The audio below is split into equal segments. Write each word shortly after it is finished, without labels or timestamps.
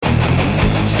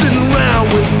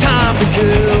with time to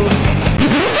kill.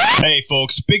 Hey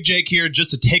folks, Big Jake here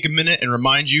just to take a minute and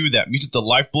remind you that Music the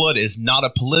Lifeblood is not a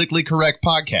politically correct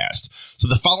podcast, so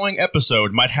the following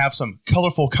episode might have some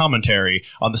colorful commentary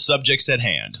on the subjects at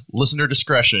hand. Listener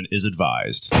discretion is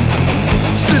advised.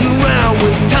 Sitting around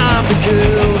with time to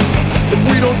kill. If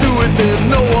we don't do it, then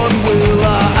no one will.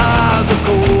 Our eyes are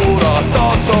cold, our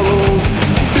thoughts are old.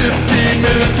 15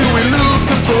 minutes till we lose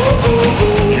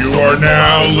control. You are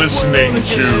now listening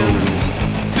to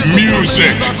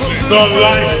Music the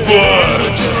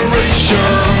Lifeblood.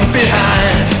 Generation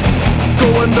behind,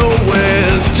 going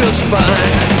nowhere's just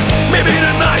fine. Maybe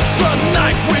tonight's the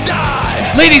night we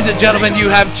die. Ladies and gentlemen, you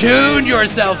have tuned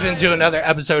yourself into another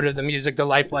episode of the Music the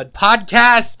Lifeblood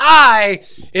podcast. I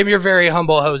am your very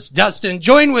humble host, Dustin.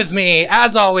 Join with me,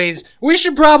 as always. We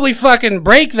should probably fucking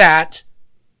break that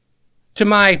to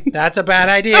my, that's a bad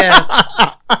idea.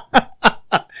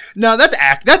 No,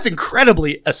 that's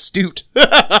incredibly astute.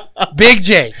 Big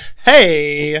Jake.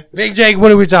 Hey. Big Jake,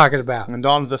 what are we talking about? And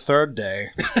on the third day,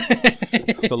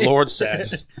 the Lord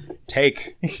said,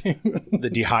 take the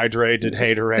dehydrated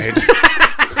haterade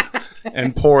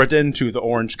and pour it into the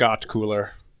orange got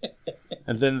cooler.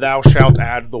 And then thou shalt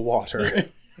add the water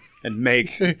and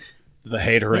make the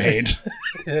haterade.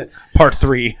 Part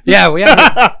 3. Yeah, we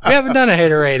haven't done a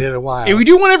haterade in a while. Hey, we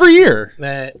do one every year.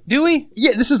 Do we?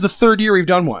 Yeah, this is the third year we've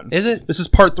done one. Is it? This is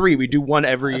part 3. We do one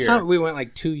every year. I thought we went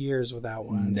like 2 years without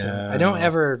one. No. So I don't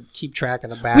ever keep track of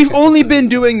the back. We've only episodes. been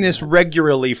doing this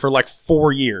regularly for like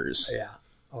 4 years. Yeah.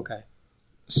 Okay.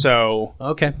 So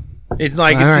Okay. it's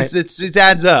like All right. it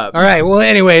adds up. All right. Well,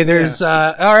 anyway, there's all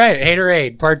right.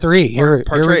 Haterade Part 3. Here we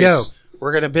trace. go.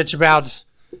 We're gonna bitch about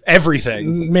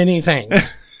Everything. many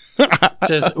things.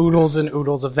 Just oodles and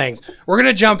oodles of things. We're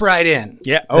gonna jump right in.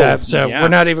 Yeah. So yeah. we're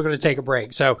not even gonna take a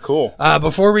break. So Cool.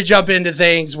 Before we jump into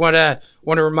things, want to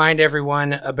remind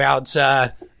everyone about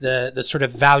the sort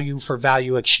of value for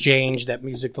value exchange that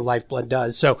Music the Lifeblood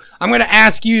does. So I'm gonna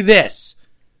ask you this.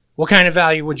 What kind of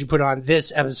value would you put on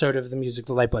this episode of the Music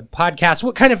the Lifeblood podcast?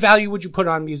 What kind of value would you put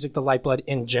on Music the Lifeblood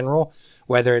in general?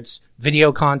 Whether it's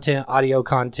video content, audio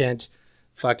content,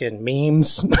 fucking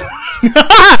memes. We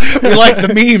like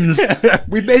the memes.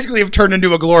 We basically have turned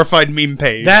into a glorified meme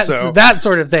page. That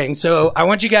sort of thing. So I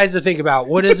want you guys to think about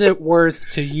what is it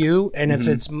worth to you, and if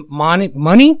it's money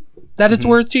that it's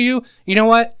worth to you, you know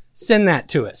what? Send that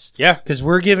to us. Yeah. Because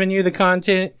we're giving you the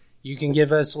content. You can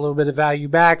give us a little bit of value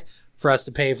back for us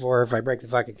to pay for if I break the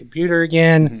fucking computer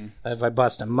again, if I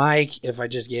bust a mic, if I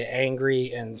just get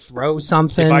angry and throw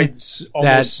something. If I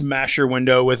almost smash your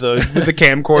window with a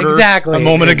camcorder exactly a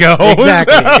moment ago.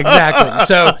 Exactly.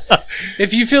 So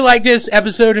if you feel like this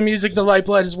episode of Music the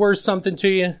Lifeblood is worth something to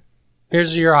you,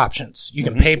 here's your options. You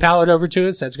can PayPal it over to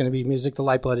us. That's going to be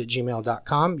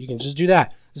musicthelifeblood@gmail.com. You can just do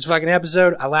that. This fucking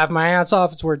episode, I laugh my ass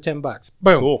off. It's worth $10.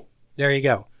 Boom. Cool. There you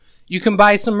go. You can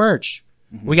buy some merch.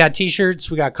 We got t-shirts,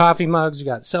 we got coffee mugs, we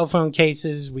got cell phone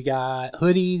cases, we got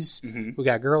hoodies, we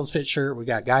got girls fit shirt, we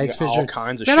got guys fit shirt. all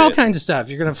kinds of got all shit. kinds of stuff.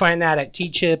 You're going to find that at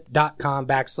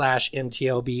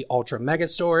tchip.com/MTLB Ultra Mega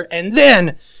Store. And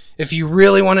then if you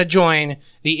really want to join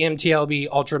the MTLB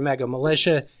Ultra Mega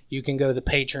Militia, you can go the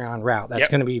Patreon route. That's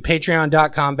going to be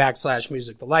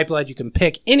patreon.com/Music the Lifeblood. You can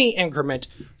pick any increment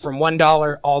from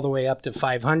 $1 all the way up to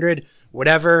 $500,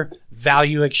 whatever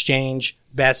value exchange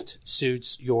best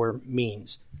suits your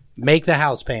means. Make the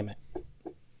house payment.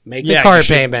 Make the car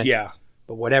payment. Yeah.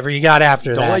 But whatever you got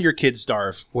after Don't that, let your kids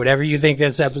starve. whatever you think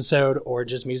this episode or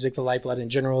just Music the Lifeblood in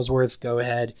general is worth, go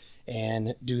ahead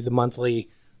and do the monthly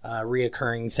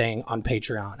reoccurring thing on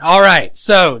Patreon. All right.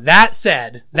 So that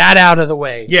said, that out of the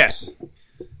way. Yes.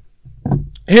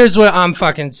 Here's what I'm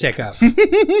fucking sick of.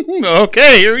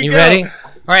 Okay, here we go. You ready?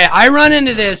 All right, I run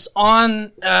into this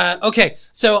on, okay,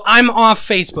 so I'm off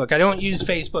Facebook. I don't use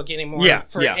Facebook anymore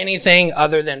for anything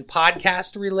other than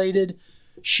podcast-related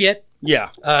shit. Yeah.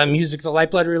 Music the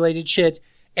Lifeblood related shit.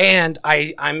 And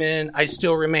I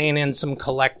still remain in some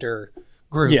collector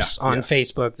groups on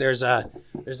Facebook. There's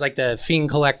like the Fiend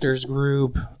Collectors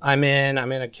group I'm in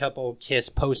a couple Kiss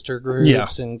poster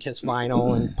groups and Kiss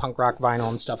vinyl and punk rock vinyl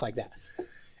and stuff like that.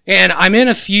 And I'm in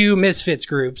a few Misfits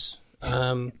groups.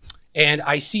 And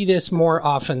I see this more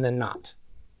often than not.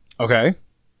 Okay.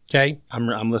 Okay?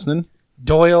 I'm listening.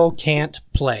 Doyle can't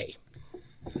play.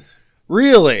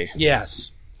 Really?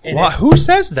 Yes. And Who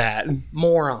says that?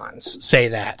 morons say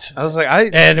that. I was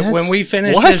like, When we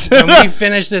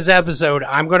finish this episode,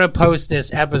 I'm going to post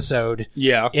this episode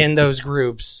in those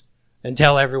groups and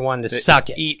tell everyone to suck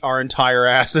it. Eat our entire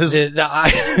asses. The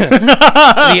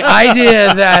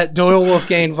idea that Doyle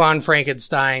Wolfgang von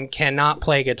Frankenstein cannot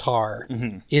play guitar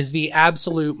is the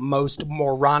absolute most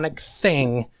moronic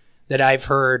thing that I've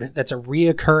heard that's a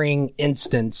reoccurring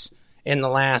instance in the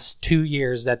last 2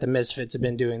 years that the Misfits have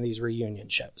been doing these reunion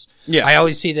shows. Yeah. I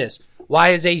always see this. Why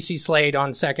is AC Slade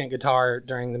on second guitar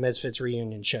during the Misfits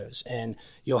reunion shows? And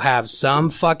you'll have some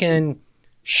fucking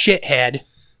shithead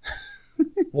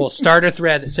will start a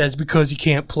thread that says because he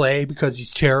can't play, because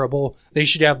he's terrible, they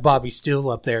should have Bobby Steele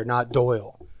up there, not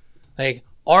Doyle. Like,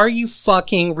 are you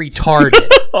fucking retarded?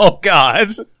 Oh, God.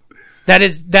 That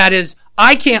is,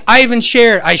 I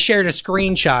shared a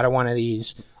screenshot of one of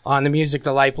these on the Music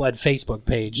the Lifeblood Facebook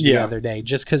page the other day,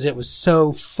 just because it was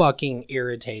so fucking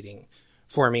irritating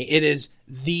for me. It is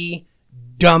the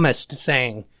dumbest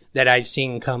thing that I've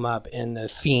seen come up in the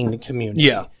Fiend community.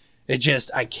 Yeah.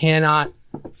 I cannot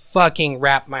fucking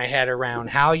wrap my head around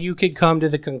how you could come to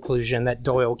the conclusion that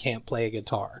Doyle can't play a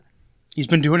guitar. He's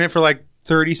been doing it for like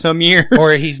 30 some years.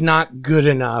 Or he's not good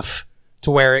enough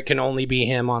to where it can only be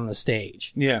him on the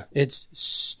stage. Yeah. It's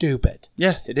stupid.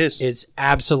 Yeah, it is. It's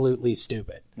absolutely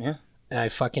stupid. Yeah. I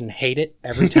fucking hate it.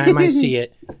 Every time I see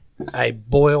it, I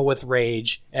boil with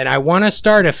rage. And I want to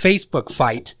start a Facebook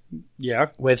fight Yeah.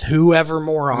 with whoever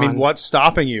moron. I mean, what's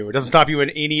stopping you? It doesn't stop you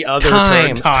in any other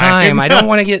time. time. I don't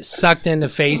want to get sucked into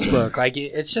Facebook. Like,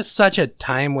 it's just such a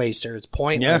time waster. It's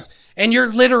pointless. Yeah. And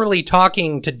you're literally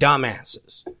talking to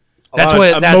dumbasses. That's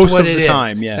most what of it the is.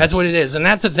 time, yes. That's what it is. And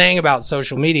that's the thing about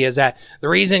social media is that the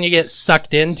reason you get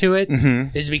sucked into it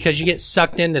is because you get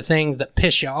sucked into things that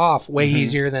piss you off way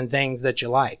easier than things that you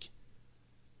like.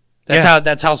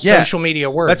 That's how social media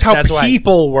works. That's how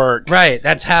people work. Right.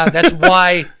 That's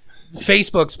why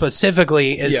Facebook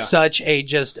specifically is such a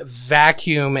just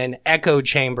vacuum and echo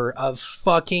chamber of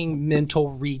fucking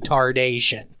mental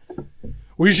retardation.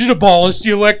 We should abolish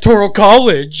the Electoral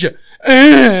College.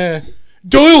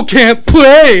 Doyle can't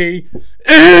play.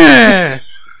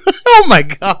 Oh my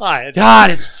God.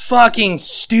 God, it's fucking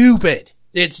stupid.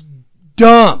 It's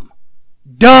dumb.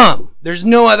 Dumb. There's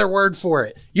no other word for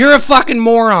it. You're a fucking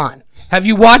moron. Have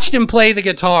you watched him play the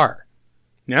guitar?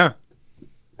 Yeah.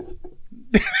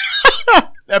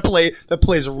 That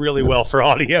plays really well for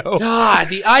audio. God,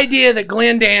 the idea that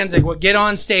Glenn Danzig would get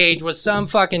on stage with some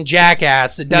fucking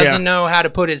jackass that doesn't know how to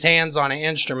put his hands on an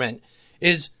instrument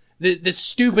is the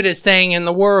stupidest thing in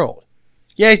the world.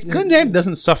 Yeah, Glenn Danzig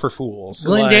doesn't suffer fools.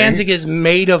 Glenn Danzig is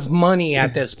made of money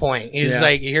at this point. He's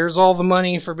like, here's all the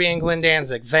money for being Glenn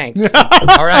Danzig. Thanks.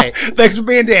 All right. Thanks for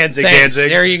being Danzig, Thanks. Danzig.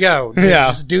 There you go. Yeah.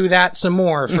 Just do that some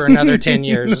more for another 10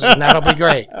 years, and that'll be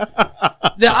great.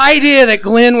 The idea that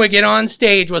Glenn would get on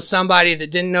stage with somebody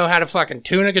that didn't know how to fucking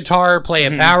tune a guitar, play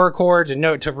a power chord,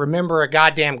 to remember a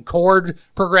goddamn chord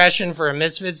progression for a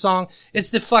Misfits song, it's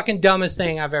the fucking dumbest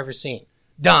thing I've ever seen.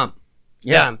 Dumb.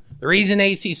 Yeah. Dumb. The reason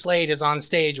AC Slade is on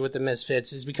stage with the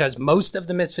Misfits is because most of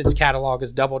the Misfits catalog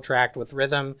is double tracked with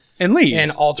rhythm And lead. and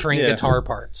altering guitar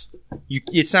parts.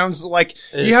 It sounds like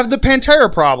you have the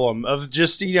Pantera problem of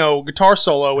just, guitar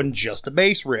solo and just a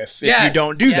bass riff if you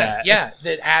don't do that. Yeah,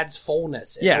 that adds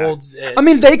fullness. It holds, I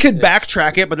mean, they could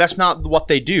backtrack it, but that's not what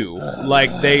they do.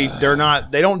 They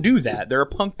don't do that. They're a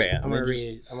punk band. I'm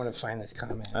gonna find this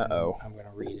comment. Uh-oh. I'm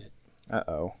gonna read it.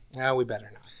 Uh-oh. No, we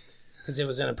better not. Because it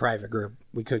was in a private group.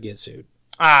 We could get sued.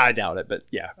 I doubt it, but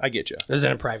yeah, I get you. It was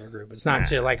in a private group. It's not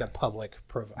to like a public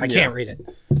profile. I can't read it.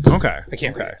 Okay. I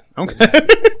can't read it.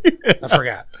 Okay. I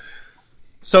forgot.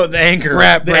 So the anger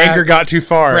Brad- anger got too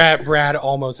far. Brad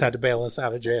almost had to bail us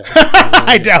out of jail.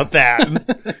 I doubt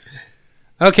that.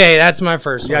 Okay, that's my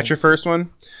first You one. got your first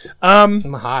one? I'm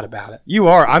hot about it. You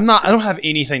are. I'm not. I don't have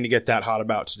anything to get that hot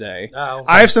about today. Oh, okay.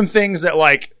 I have some things that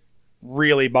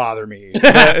really bother me.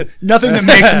 Nothing that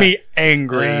makes me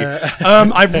angry.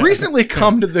 I've recently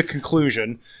come to the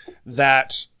conclusion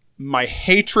that my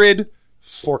hatred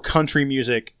for country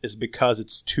music is because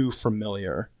it's too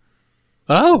familiar.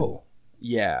 Oh.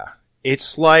 Yeah.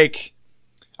 It's like,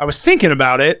 I was thinking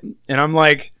about it, and I'm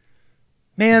like,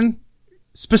 man,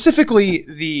 specifically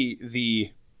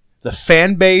the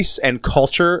fan base and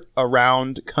culture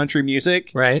around country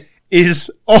music Right. is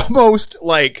almost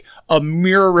like a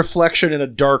mirror reflection in a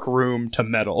dark room to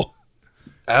metal.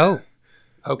 Oh.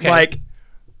 Okay. Like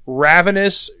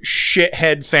ravenous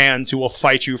shithead fans who will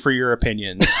fight you for your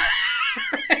opinions.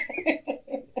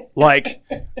 Like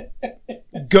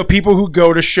people who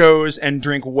go to shows and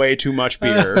drink way too much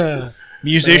beer.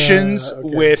 Musicians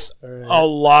with a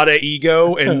lot of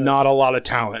ego and not a lot of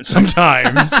talent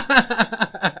sometimes.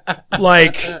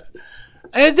 Like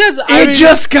it does.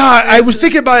 I was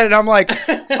thinking about it and I'm like,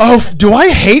 oh, do I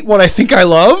hate what I think I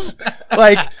love?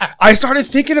 Like, I started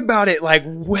thinking about it like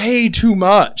way too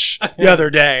much the other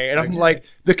day. And I'm like,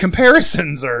 the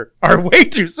comparisons are way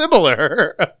too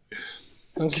similar.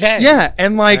 Okay. Yeah.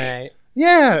 And like, Right.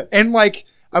 yeah. And like,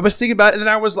 I was thinking about it, and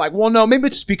then I was like, well, no, maybe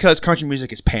it's just because country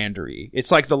music is pandery.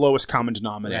 It's like the lowest common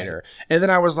denominator. Right. And then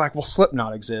I was like, well,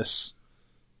 Slipknot exists.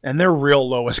 And their real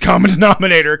lowest common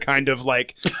denominator kind of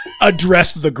like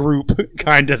address the group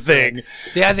kind of thing.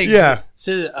 See, I think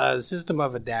System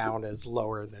of a Down is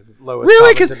lower than lowest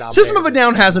really? common denominator. Because System of a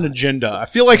Down has an agenda. I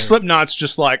feel like Slipknot's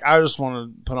just like, I just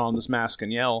want to put on this mask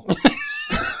and yell.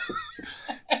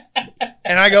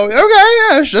 And I go, okay,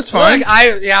 yeah, that's fine. Look,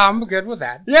 I'm good with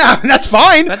that. Yeah, that's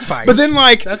fine. That's fine. But then,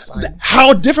 like, that's fine.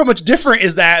 Much different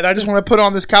is that I just want to put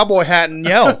on this cowboy hat and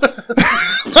yell?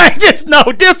 Like, it's no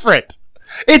different.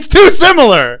 It's too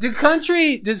similar. Does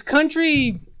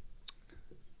country...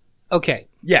 Okay.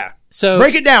 Yeah. So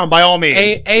break it down by all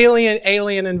means.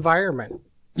 Alien environment.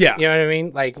 Yeah. You know what I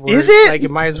mean? Like, is it? Like, it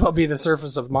might as well be the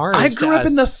surface of Mars. I grew up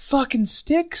in the fucking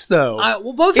sticks, though.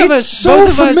 Well, both of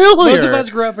us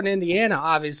grew up in Indiana,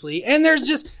 obviously, and there's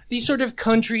just these sort of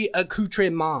country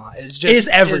accoutrement is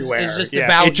everywhere. Is just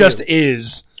about it. Just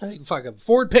is. Like fucking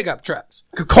Ford pickup trucks,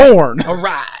 corn, a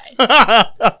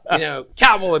ride,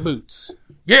 cowboy boots,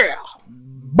 yeah.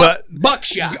 But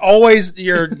buckshot.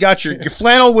 You're got your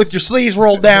flannel with your sleeves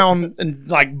rolled down and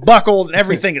like buckled, and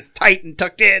everything is tight and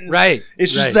tucked in. Right.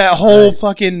 It's just that whole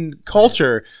fucking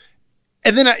culture.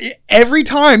 And then every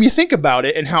time you think about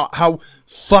it and how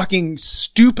fucking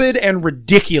stupid and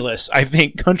ridiculous I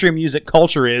think country music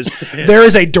culture is, there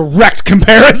is a direct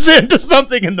comparison to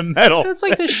something in the metal. It's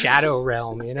like the shadow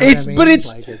realm, you know. But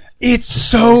it's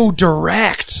so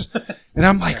direct, and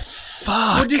I'm like,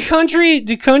 fuck. Well,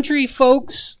 do country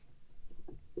folks?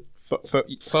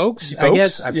 Folks? I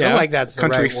guess I feel like that's the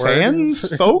country right word.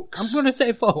 Fans, folks. I'm going to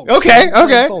say folks. Okay.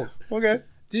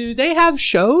 Do they have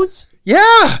shows?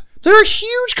 Yeah. There are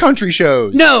huge country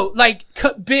shows. No, like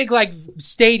big, like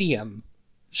stadium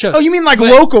shows. Oh, you mean like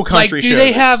local country shows? Do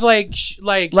they have like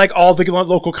all the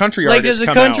local country artists? Like, does the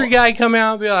country guy come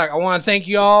out and be like, "I want to thank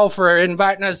you all for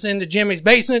inviting us into Jimmy's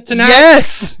basement tonight"?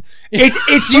 Yes,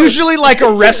 it's usually like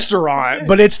a restaurant,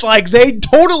 but it's like they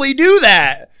totally do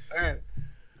that. I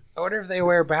wonder if they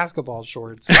wear basketball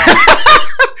shorts.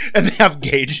 And they have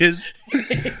gauges.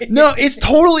 No, that is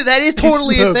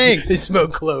totally a thing. They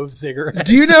smoke clove cigarettes.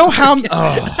 Do you know how?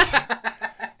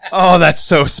 Oh, that's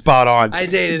so spot on. I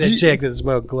dated a chick that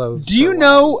smoked cloves. Do you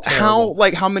know how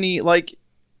many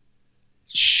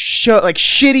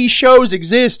shitty shows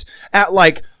exist at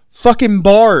like fucking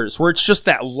bars where it's just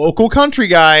that local country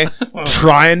guy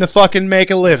trying to fucking make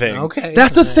a living? Okay.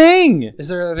 That's a thing. Is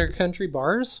there other country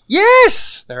bars?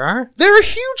 Yes! There are? There are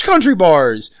huge country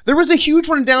bars. There was a huge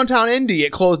one in downtown Indy.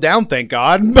 It closed down, thank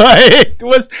God. But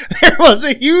there was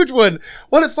a huge one.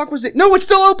 What the fuck was it? No, it's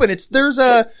still open. There's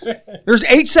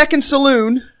 8 Second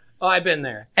Saloon. Oh, I've been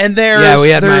there. And we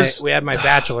had my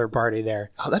bachelor party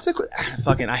there. Oh, that's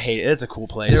fucking. I hate it. It's a cool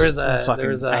place. There was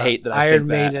a I hate that. Iron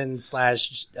Maiden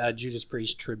 / Judas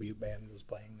Priest tribute band was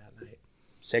playing that night.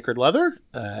 Sacred Leather?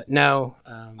 No.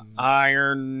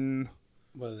 Iron.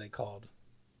 What are they called?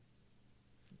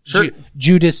 Sure.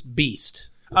 Judas Beast.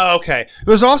 Oh, okay.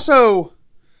 There's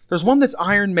one that's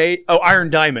Iron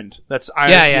Diamond. That's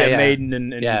Iron Maiden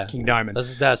and King Diamond.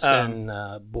 This is Dustin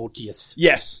Boltius.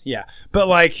 Yes, yeah. But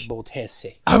like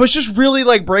Boltese. I was just really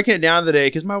like breaking it down today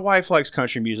because my wife likes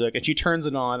country music and she turns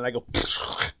it on and I go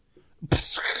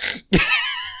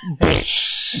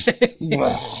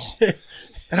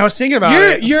and I was thinking about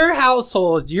it. Your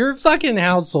fucking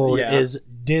household is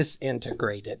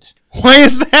disintegrated. Why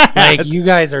is that? Like, you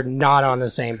guys are not on the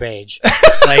same page.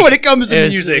 Like, when it comes to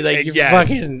music, like you're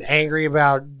fucking angry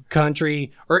about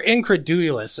country or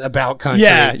incredulous about country.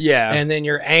 Yeah. And then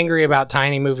you're angry about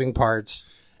tiny moving parts.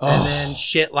 And then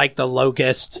shit like the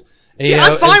Locust. See,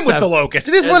 I'm fine with the Locust.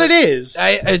 It is what it is.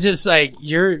 It's just like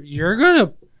you're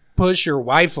gonna push your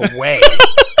wife away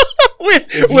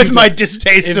with my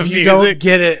distaste of music. If you don't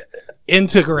get it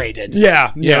integrated.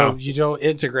 Yeah. You don't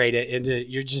integrate it into,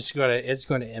 it's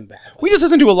gonna end badly. We just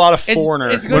listen to a lot of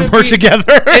Foreigner when we're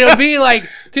together. It'll be like,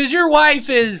 cause your wife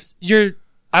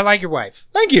I like your wife.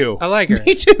 Thank you. I like her.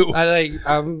 Me too.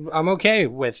 I'm okay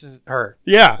with her.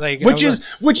 Yeah. When you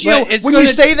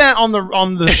say that on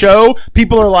the show,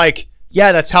 people are like,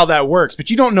 yeah, that's how that works. But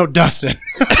you don't know Dustin.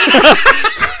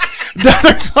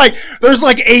 There's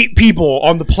like 8 people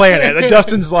on the planet, and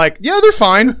Dustin's like, yeah, they're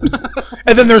fine.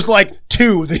 And then there's like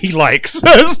 2 that he likes.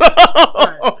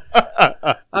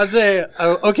 I'll say,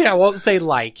 okay, I won't say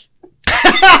like.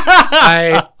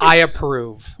 I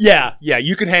approve. Yeah,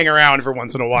 you can hang around for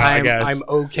once in a while, I guess. I'm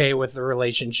okay with the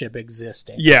relationship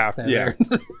existing. Yeah.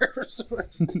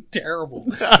 Terrible.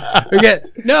 Okay.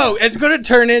 No, it's gonna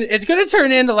turn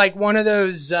into like one of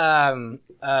those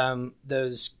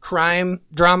those crime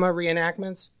drama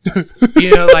reenactments.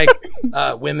 You know, like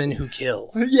women who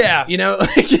kill. Yeah. You know,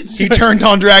 like He turned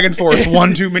on Dragon Force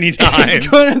one too many times.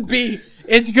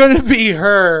 It's gonna be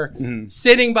her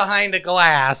sitting behind a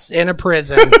glass in a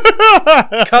prison,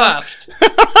 cuffed,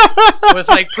 with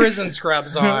like prison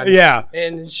scrubs on. Yeah.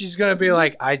 And she's gonna be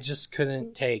like, I just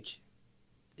couldn't take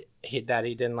that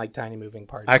he didn't like tiny moving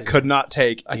parts. I could not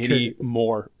take any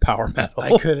more power metal.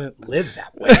 I couldn't live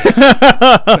that way.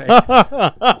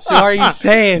 So are you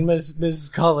saying,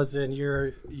 Mrs. Cullison,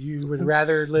 you would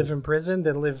rather live in prison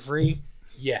than live free?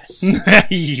 Yes.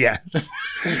 Yes.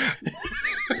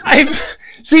 I'm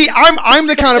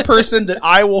the kind of person that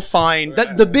I will find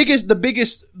that the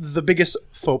biggest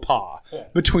faux pas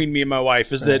between me and my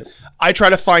wife is that I try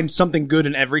to find something good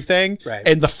in everything,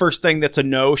 and the first thing that's a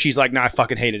no, she's like, "Nah, I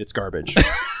fucking hate it. It's garbage."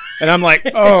 And I'm like,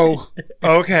 "Oh,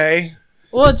 okay."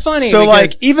 Well, it's funny. So,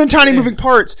 like, even tiny moving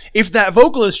parts, if that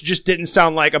vocalist just didn't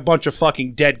sound like a bunch of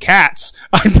fucking dead cats,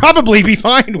 I'd probably be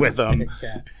fine with them.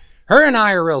 Her and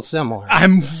I are real similar.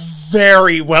 I'm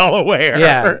very well aware.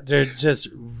 Yeah, they're just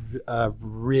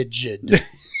rigid.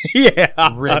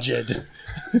 Yeah. Rigid.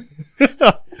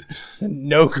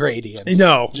 No gradient.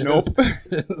 No. Nope.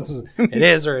 It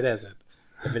is or it isn't.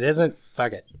 If it isn't,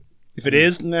 fuck it. If it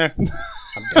is, nah.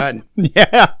 I'm done.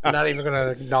 Yeah. I'm not even going to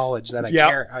acknowledge that I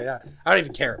care. I don't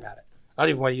even care about it. I don't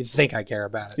even want you to think I care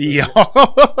about it. Yeah.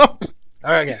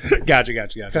 Okay.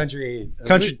 Gotcha. Country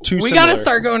too We got to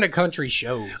start going to country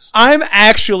shows. I'm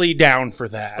actually down for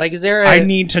that. Like, I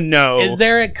need to know. Is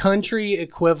there a country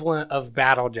equivalent of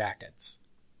battle jackets?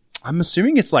 I'm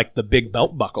assuming it's like the big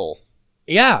belt buckle.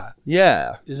 Yeah.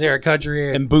 Yeah. Is there a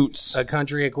country And boots. a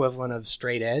country equivalent of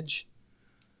straight edge?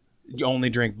 You only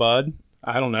drink Bud?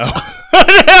 I don't know.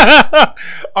 I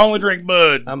only drink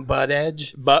Bud. Bud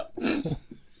Edge. But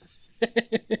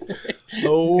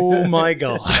oh my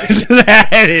god,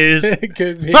 that is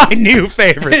Could be. my new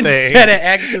favorite thing. Instead of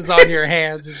X's on your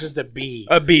hands, it's just a B.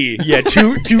 A B, yeah,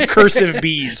 two cursive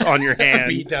B's on your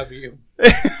hand. BW.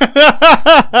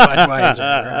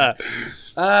 Budweiser.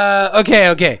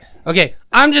 Okay.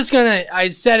 I'm just gonna. I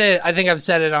said it. I think I've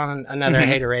said it on another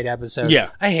HATORADE episode. Yeah.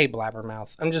 I hate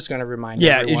blabbermouth. I'm just gonna remind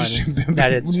Yeah, everyone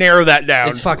that it's narrow that down.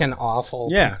 It's fucking awful.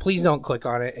 Yeah. Please don't click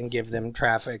on it and give them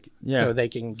traffic so they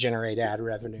can generate ad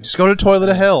revenue. Just go to Toilet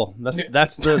of Hell.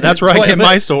 That's where I get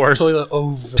my source.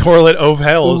 Toilet of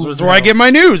Hell is where I get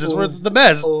my news. It's where it's the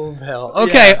best. Of hell.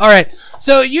 Okay, all right.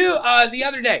 So you the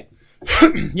other day.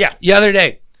 Yeah. The other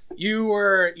day.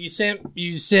 You sent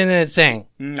a thing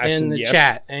in the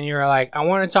chat, and you were like, I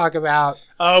want to talk about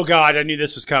Oh god, I knew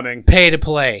this was coming. pay to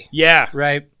play. Yeah.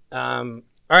 Right? All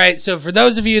right, so for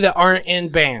those of you that aren't in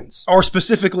bands. Or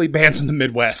specifically bands in the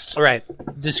Midwest. All right,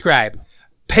 describe.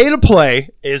 Pay to play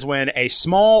is when a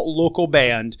small local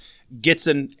band gets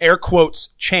an air quotes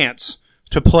chance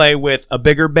to play with a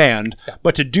bigger band,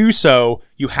 but to do so,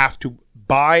 you have to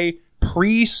buy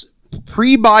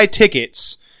pre-buy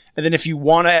tickets, and then if you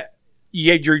want to,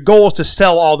 your goal is to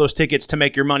sell all those tickets to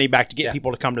make your money back to get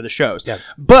people to come to the shows. Yeah.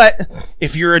 But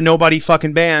if you're a nobody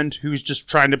fucking band who's just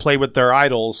trying to play with their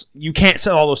idols, you can't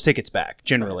sell all those tickets back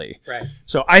generally. Right.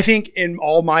 So I think in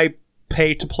all my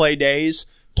pay to play days,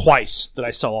 twice that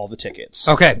I sell all the tickets.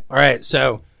 Okay. All right.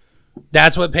 So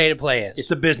that's what pay to play is.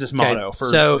 It's a business motto for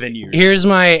so venues. Here's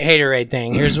my haterade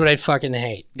thing. Here's what I fucking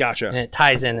hate. Gotcha. And it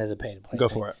ties into the pay to play. Go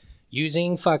thing. for it.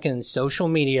 Using fucking social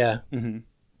media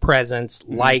presence,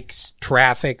 likes,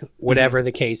 traffic, whatever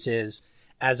the case is,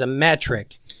 as a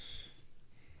metric.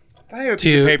 I have a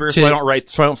piece of paper so I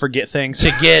don't forget things.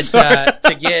 To get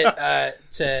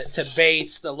to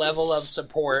base the level of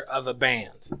support of a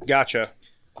band. Gotcha.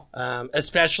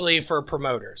 Especially for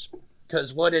promoters.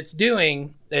 Because what it's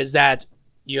doing is that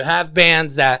you have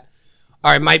bands that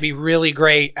might be really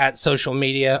great at social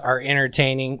media, are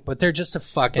entertaining, but they're just a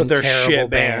fucking terrible shit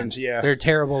band. Yeah. They're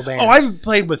terrible bands. Oh, I've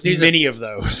played with many of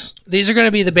those. These are going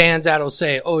to be the bands that'll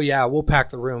say, "Oh yeah, we'll pack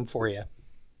the room for you."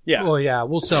 Yeah. Oh yeah,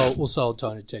 we'll sell a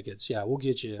ton of tickets. Yeah, we'll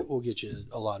get you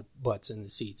a lot of butts in the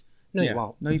seats. No, you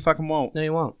won't. No, you fucking won't. No,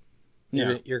 you won't.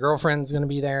 Yeah. Your girlfriend's going to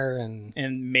be there, and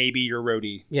maybe your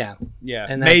roadie. Yeah. Yeah.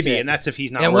 And that's maybe, it. and that's if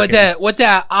he's not and working. what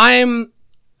that I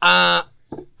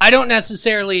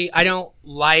don't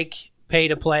like pay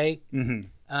to play.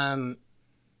 Mm-hmm.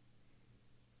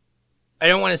 I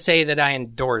don't want to say that I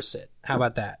endorse it. How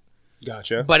about that?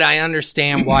 Gotcha. But I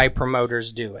understand why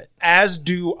promoters do it. As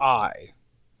do I.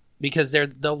 Because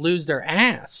they'll lose their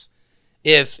ass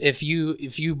if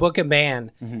you book a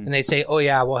band and they say, "Oh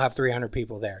yeah, we'll have 300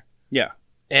 people there." Yeah.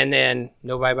 And then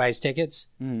nobody buys tickets,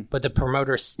 but the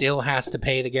promoter still has to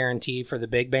pay the guarantee for the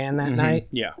big band that night.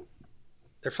 Yeah.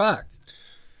 They're fucked.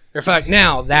 They're fucked.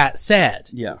 Now, that said,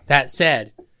 Yeah.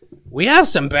 we have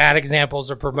some bad examples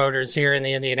of promoters here in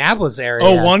the Indianapolis area.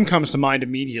 Oh, one comes to mind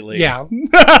immediately. Yeah.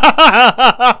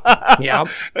 Yeah.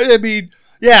 I mean,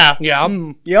 yeah. Yeah.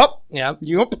 Yep. Yeah.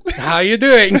 Yep. How you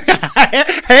doing?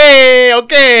 Hey,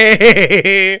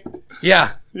 okay.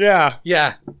 Yeah. Yeah.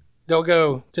 Yeah. Don't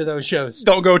go to those shows.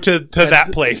 Don't go to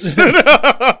that place.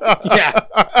 Yeah.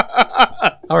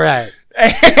 All right.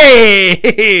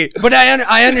 Hey. But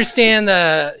I understand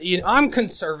I'm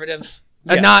conservative.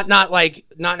 Yeah. Not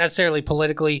necessarily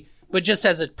politically, but just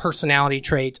as a personality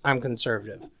trait, I'm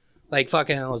conservative. Like,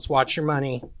 fucking, let's watch your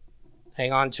money,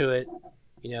 hang on to it.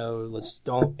 Let's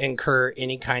don't incur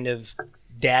any kind of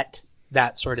debt,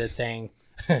 that sort of thing.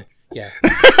 Yeah.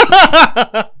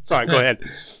 Sorry, go ahead.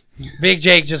 Big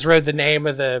Jake just wrote the name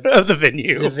of the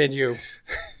venue. The venue.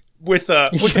 With a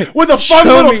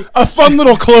fun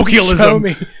little colloquialism.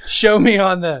 Show me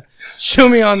on the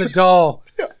doll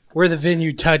where the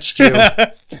venue touched you.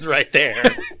 It's right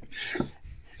there.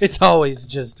 It's always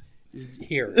just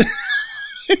here.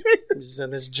 Just in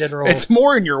this general. It's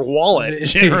more in your wallet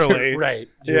generally. Right.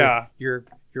 Your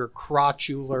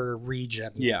crotchular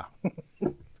region. Yeah.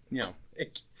 Yeah.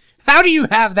 How do you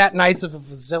have that nice of a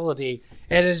facility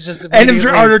and it's just and if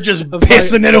your owner just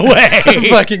pissing it away? A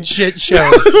fucking shit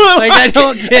show. Like, I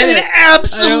don't get an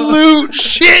absolute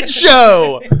shit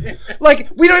show.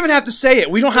 Like, we don't even have to say it.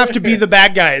 We don't have to be the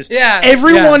bad guys. Yeah.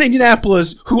 Everyone in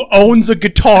Indianapolis who owns a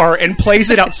guitar and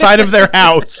plays it outside of their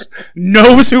house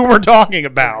knows who we're talking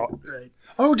about. Right.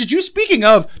 Oh, did you see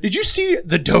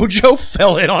the dojo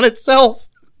fell in on itself?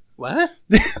 What?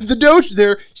 The dojo,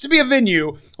 there used to be a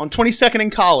venue on 22nd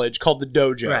and College called the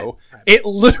Dojo. Right. It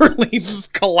literally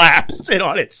collapsed in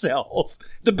on itself.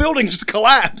 The building just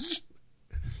collapsed.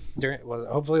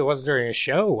 Hopefully it wasn't during a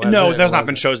show. No, there's not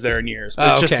been shows there in years.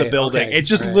 But it's just the building. Okay. It's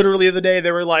just literally the day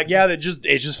they were like, yeah, it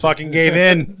just fucking gave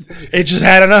in. It just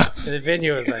had enough. And the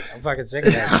venue was like, I'm fucking sick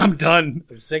of that. I'm done.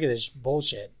 I'm sick of this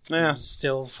bullshit. Yeah. I'm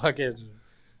still fucking...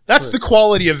 That's the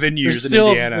quality of venues in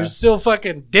Indiana. There's still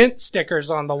fucking dent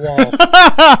stickers on the wall.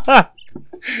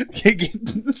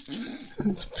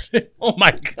 Oh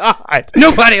my god!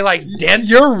 Nobody likes dent.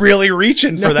 You're really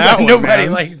reaching for that one. Nobody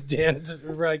man. likes dent.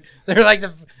 They're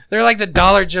like the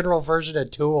Dollar General version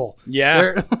of Tool.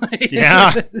 Yeah,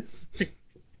 yeah.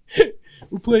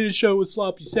 We're playing a show with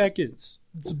sloppy seconds.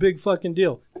 It's a big fucking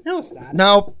deal. No, it's not.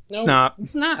 No, it's not.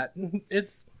 It's not.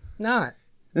 It's not.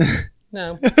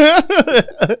 No.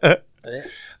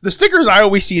 The stickers I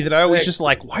always see that I always just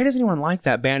like, why does anyone like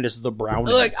that band is the Browning.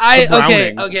 Look, I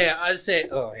say,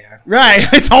 oh yeah. Right.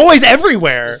 It's always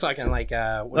everywhere. It's fucking like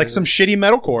some shitty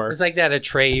metalcore. It's like that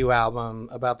Atreyu album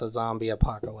about the zombie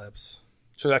apocalypse.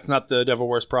 So that's not the Devil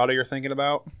Wears Prada you're thinking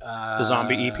about? The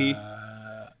zombie EP?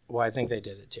 Well, I think they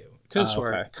did it too. Because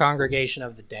for Congregation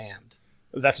of the Damned.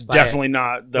 That's definitely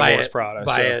not Devil Wears Prada.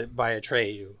 By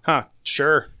Atreyu. Huh,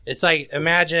 sure. It's like,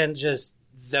 imagine just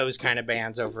those kind of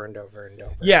bands over and over and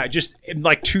over. Yeah, just in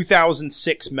like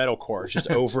 2006 metalcore, just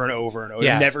over and over and over.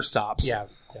 Yeah. It never stops. Yeah.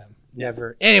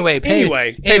 Never. Anyway, pay to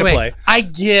play. I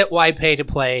get why pay to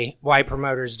play, why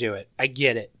promoters do it. I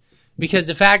get it. Because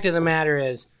the fact of the matter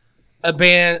is, a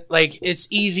band, like, it's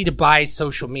easy to buy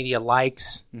social media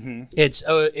likes. Mm-hmm.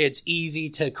 It's easy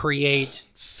to create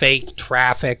fake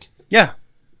traffic. Yeah.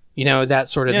 That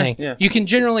sort of thing. Yeah. You can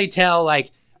generally tell, like,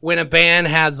 when a band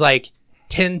has, like,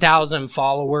 10,000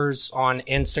 followers on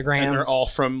Instagram. And they're all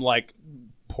from, like,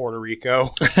 Puerto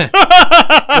Rico.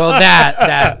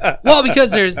 Well,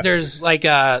 because there's like,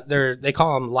 they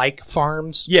call them like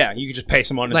farms. Yeah, you can just pay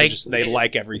someone and they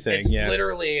like everything. It's yeah.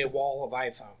 literally a wall of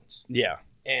iPhones. Yeah.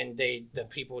 And the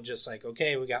people just like,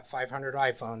 okay, we got 500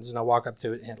 iPhones, and I'll walk up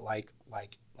to it and hit like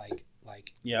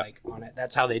on it.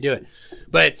 That's how they do it.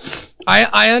 But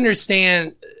I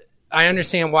understand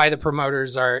why the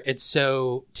promoters it's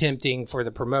so tempting for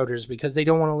the promoters, because they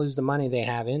don't want to lose the money they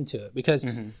have into it. Because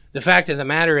the fact of the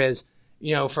matter is,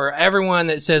 for everyone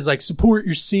that says like, support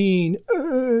your scene,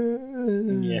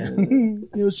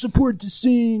 support the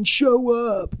scene,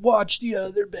 show up, watch the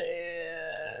other bands.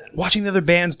 Watching the other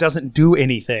bands doesn't do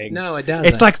anything. No, it doesn't.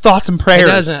 It's like thoughts and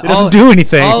prayers. It doesn't do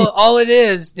anything. All it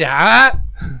is,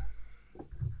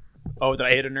 Oh, did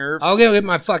I hit a nerve? I'll go get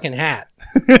my fucking hat.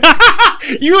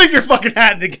 You leave your fucking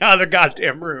hat in the other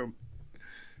goddamn room.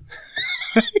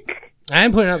 I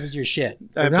ain't putting up with your shit.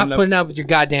 I'm not putting up with your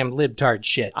goddamn libtard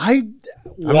shit.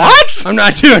 What? I'm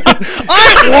not doing it.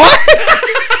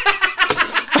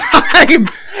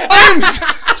 I'm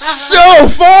so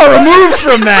far removed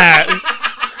from that.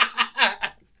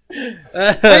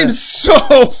 I'm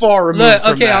so far removed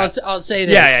from that. I'll say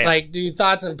this. Yeah. Like, do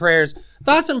thoughts and prayers.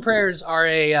 Thoughts and prayers are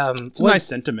It's a nice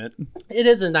sentiment. It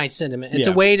is a nice sentiment. It's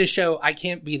a Yeah. way to show I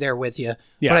can't be there with you,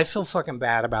 Yeah. but I feel fucking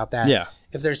bad about that. Yeah.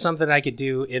 If there's something I could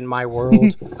do in my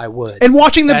world, I would. And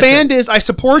watching the That's band it. is I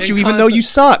support you And even though you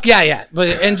suck. Yeah,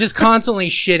 and just constantly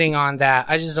shitting on that.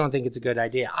 I just don't think it's a good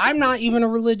idea. I'm not even a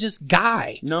religious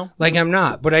guy. No. Like I'm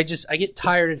not, but I get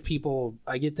tired of people.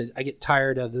 I get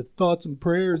tired of the thoughts and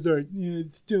prayers that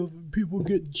still people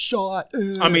getting shot.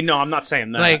 I mean, no, I'm not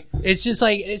saying that. like it's just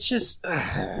like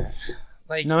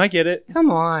like no, I get it.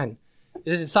 come on.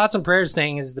 The thoughts and prayers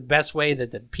thing is the best way that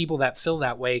the people that feel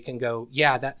that way can go,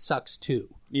 yeah, that sucks too.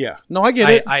 Yeah. No, I get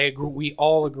it. I agree. We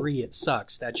all agree it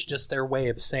sucks. That's just their way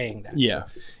of saying that. Yeah.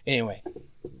 So, anyway,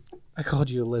 I called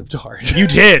you a libtard. You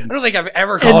did. I don't think I've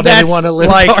ever And called that's anyone a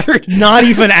like libtard. not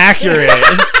even accurate.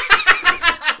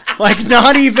 Like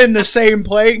not even the same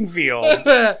playing field.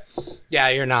 Yeah,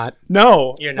 you're not.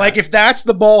 No, You're not. like if that's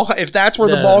where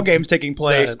the The- ball game's taking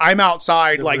place, the- I'm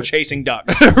outside like chasing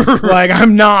ducks. Like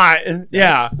I'm not.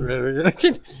 Yeah,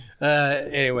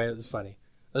 Anyway, it was funny.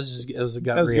 It was a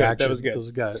gut That was good. reaction. That was good. It was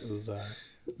a gut. It was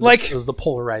like it was the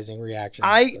polarizing reaction.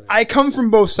 I come from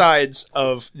both sides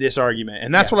of this argument,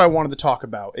 and that's what I wanted to talk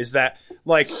about. Is that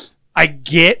like I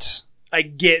get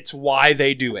why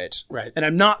they do it, Right. And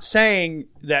I'm not saying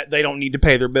that they don't need to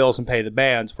pay their bills and pay the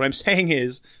bands. What I'm saying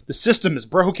is the system is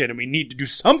broken, and we need to do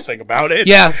something about it.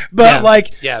 Yeah,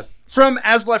 but yeah. from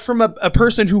a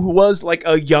person who was like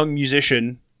a young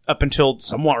musician up until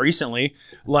somewhat recently,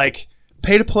 like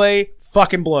pay to play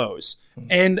fucking blows.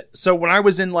 And so when I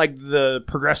was in like the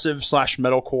progressive /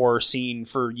 metalcore scene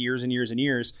for years and years and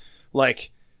years,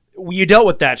 like you dealt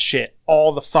with that shit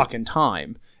all the fucking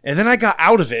time. And then I got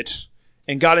out of it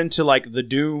and got into like the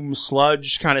doom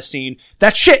sludge kind of scene.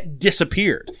 That shit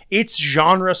disappeared. It's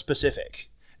genre specific.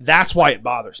 That's why it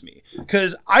bothers me.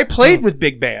 Because I played with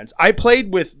big bands. I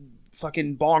played with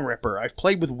fucking Bong Ripper. I've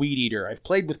played with Weed Eater. I've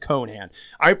played with Conan.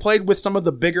 I played with some of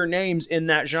the bigger names in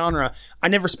that genre. I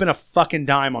never spent a fucking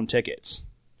dime on tickets.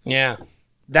 Yeah.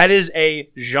 That is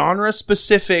a genre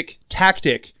specific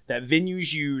tactic that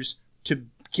venues use to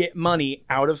get money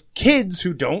out of kids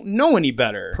who don't know any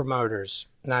better. Promoters,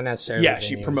 not necessarily. Yes,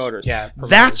 you venues. promoters. Yeah, promoters.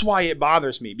 That's why it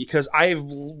bothers me, because I've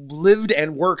lived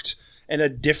and worked in a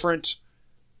different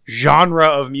genre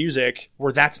of music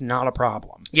where that's not a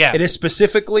problem. Yeah. It is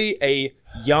specifically a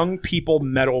young people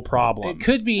metal problem. It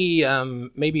could be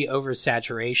maybe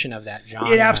oversaturation of that genre.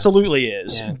 It absolutely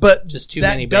is. Yeah. But Just too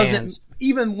that many doesn't, bands.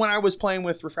 even when I was playing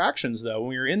with Refractions, though, when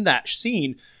we were in that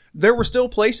scene, there were still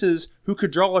places who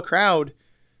could draw a crowd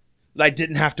that I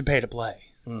didn't have to pay to play.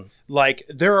 Like,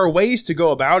 there are ways to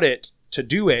go about it, to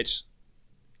do it,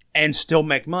 and still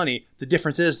make money. The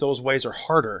difference is those ways are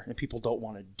harder, and people don't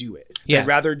want to do it. Yeah. They'd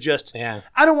rather just, Yeah.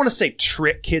 I don't want to say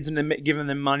trick kids into giving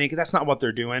them money, because that's not what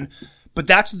they're doing. But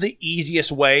that's the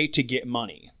easiest way to get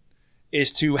money,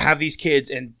 is to have these kids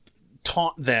and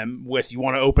taunt them with, you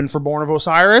want to open for Born of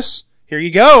Osiris? Here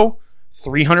you go.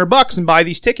 $300 and buy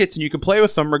these tickets, and you can play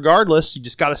with them regardless. You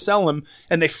just got to sell them.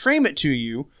 And they frame it to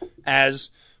you as,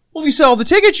 well, if you sell the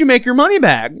tickets, you make your money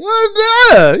back.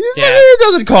 It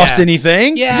doesn't cost Yeah.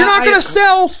 anything. Yeah, You're not going to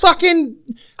sell fucking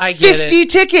I get 50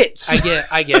 tickets.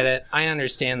 I get it. I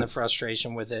understand the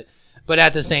frustration with it. But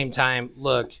at the same time,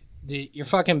 look, you're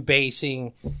fucking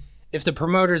basing, if the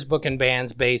promoter's booking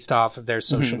bands based off of their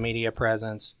social media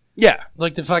presence, Yeah.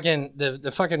 like the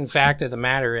fucking fact of the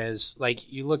matter is,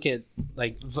 like, you look at,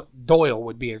 like, Doyle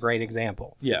would be a great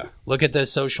example. Yeah. Look at the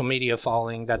social media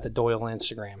following that the Doyle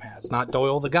Instagram has. Not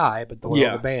Doyle the guy, but Doyle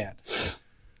Yeah. the band.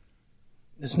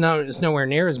 It's nowhere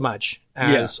near as much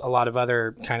as a lot of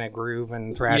other kind of groove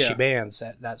and thrashy Yeah. bands,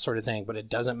 that sort of thing. But it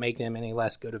doesn't make them any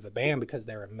less good of a band because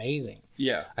they're amazing.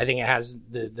 Yeah. I think it has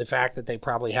the fact that they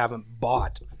probably haven't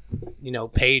bought,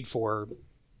 paid for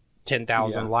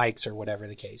 10,000 likes or whatever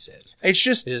the case is. It's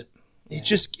just,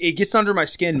 it gets under my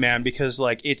skin, man, because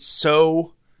like it's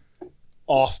so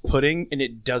off-putting and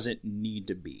it doesn't need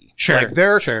to be. Sure,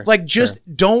 like sure, like just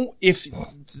don't, if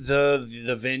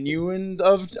the venue and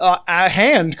of at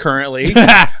hand currently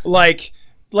like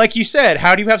you said,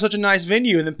 how do you have such a nice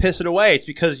venue and then piss it away? It's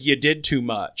because you did too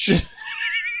much.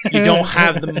 You don't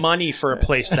have the money for a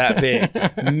place that big.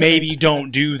 Maybe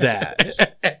don't do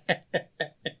that.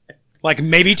 Like,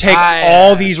 maybe take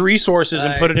all these resources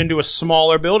and put it into a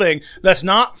smaller building that's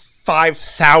not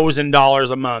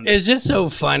 $5,000 a month. It's just so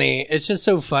funny. It's just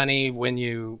so funny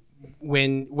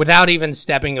when without even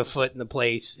stepping a foot in the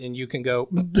place, and you can go,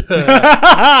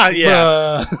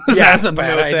 Yeah. that's a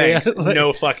bad no idea. Thanks.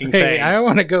 No fucking Hey, thanks. I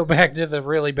want to go back to the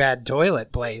really bad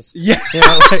toilet place. Yeah.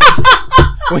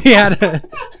 we had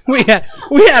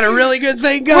a really good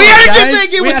thing going. We had a good guys.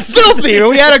 thing. It was filthy, but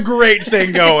we had a great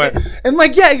thing going. And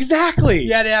like, yeah, exactly.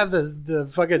 You had to have the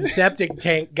fucking septic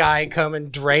tank guy come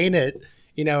and drain it,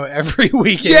 every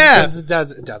weekend. Yeah. 'Cause it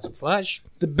doesn't flush.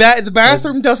 The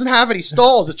bathroom doesn't have any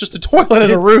stalls. It's just a toilet in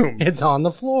a room. It's on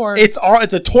the floor. It's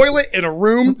a toilet in a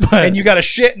room, and you got to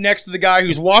shit next to the guy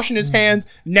who's washing his hands,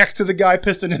 next to the guy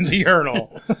pissing in the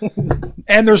urinal.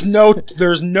 And there's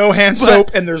no hand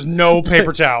soap, and there's no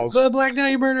paper towels. But Black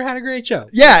Dahlia Murder had a great show.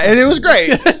 Yeah, and it was great.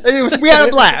 We had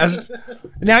a blast.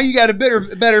 Now you got a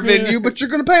better venue, but you're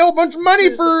going to pay a whole bunch of money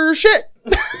for shit.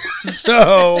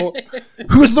 So,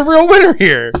 who's the real winner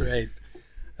here? Right.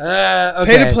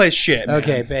 Okay. Pay to play shit. Man.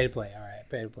 Okay, pay to play. All right,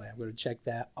 pay to play. I'm going to check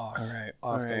that off. All right,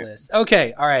 off all the right. list.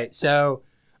 Okay, all right. So,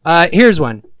 here's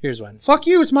one. Fuck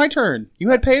you. It's my turn. You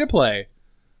had pay to play.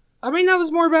 I mean, that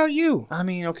was more about you. I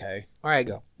mean, okay. All right,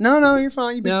 go. No, you're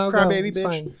fine. You big crybaby it's bitch.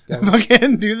 fine. Go.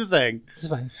 Fucking do the thing. It's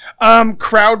fine.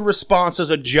 Crowd response as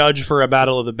a judge for a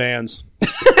battle of the bands.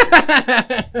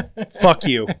 Fuck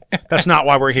you. That's not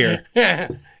why we're here.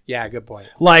 Yeah, good point.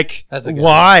 Like, That's a good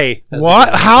why? That's What?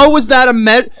 a good How was that a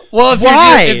Well,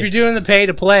 why? if you're doing the pay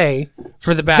to play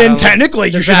for the battle, Then technically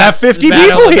the you should have 50 the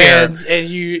battle people of here. bands, and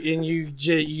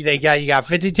you got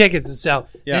 50 tickets to sell.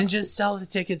 Yeah. Then just sell the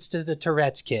tickets to the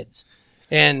Tourette's kids,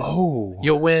 and Oh.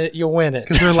 you'll win it.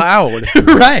 They're loud.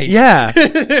 Right? Yeah.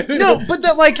 No, but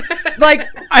that like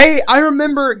I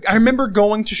remember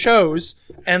going to shows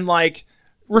and like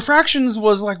Refractions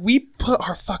was like we put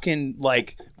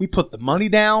the money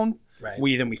down. Right.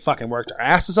 We fucking worked our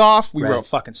asses off. We Right. wrote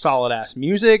fucking solid ass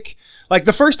music. Like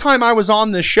the first time I was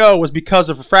on this show was because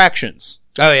of Refractions.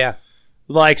 Oh yeah.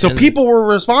 Like so And- people were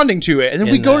responding to it. And then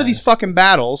we and, go to these fucking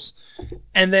battles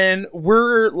and then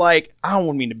we're like, I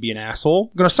don't mean to be an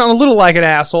asshole. I'm gonna sound a little like an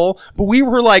asshole, but we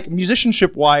were like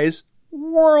musicianship wise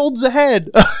worlds ahead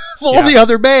of all the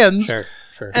other bands. Sure.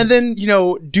 And then,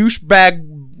 douchebag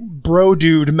bro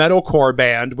dude metalcore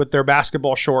band with their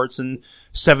basketball shorts and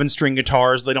 7-string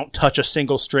guitars. They don't touch a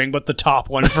single string but the top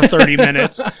one for 30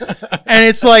 minutes. And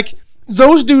it's like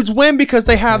those dudes win because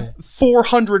they have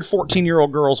 400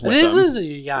 14-year-old girls with them.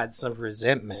 You got some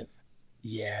resentment.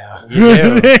 Yeah.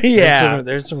 You do. Yeah.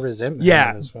 There's some resentment. Yeah.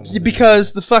 in this one.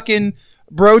 Because the fucking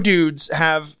bro dudes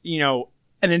have,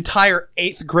 an entire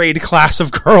 8th grade class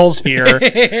of girls here.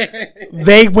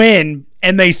 They win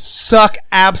and they suck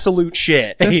absolute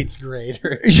shit. 8th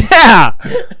grader. Yeah.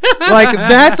 Like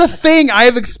that's a thing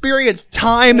I've experienced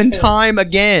time and time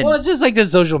again. Well, it's just like the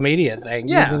social media thing.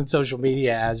 Yeah. Using social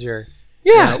media as your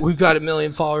Yeah. we've got 1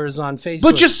 million followers on Facebook.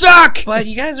 But you suck. But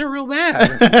you guys are real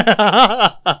bad.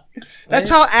 That's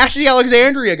how Ashley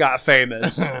Alexandria got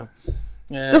famous.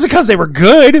 Yeah. That's because they were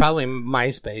good. Probably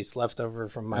MySpace, leftover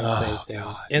from MySpace days.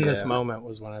 God, In This yeah. Moment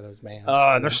was one of those bands.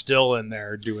 And they're still in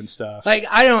there doing stuff. Like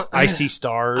I don't. I See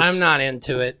Stars. I'm not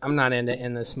into it. I'm not into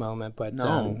In This Moment, but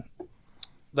No.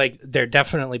 like they're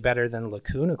definitely better than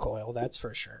Lacuna Coil. That's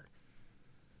for sure.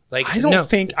 Like I don't no,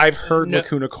 think I've heard no-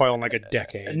 Lacuna Coil in like a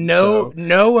decade. no so.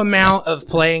 no amount of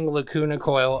playing Lacuna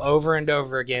Coil over and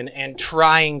over again and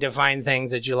trying to find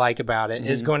things that you like about it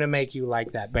is going to make you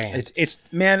like that band. It's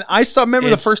man. Remember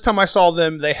the It's- first time I saw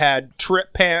them, they had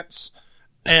Trip Pants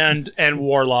and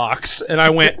Warlocks, and I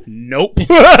went, nope.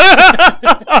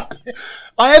 I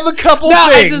have a couple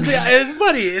things. It's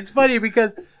funny. It's funny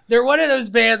because they're one of those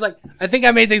bands. Like I think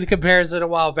I made the comparison a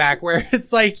while back, where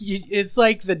it's like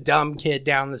the dumb kid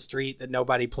down the street that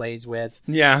nobody plays with.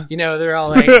 Yeah. They're all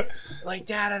like,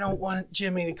 Dad, I don't want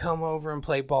Jimmy to come over and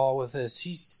play ball with us.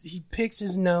 He picks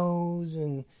his nose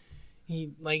and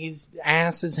his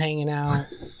ass is hanging out.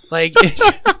 Like it's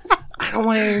just, I don't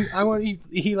want him.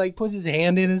 He like puts his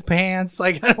hand in his pants.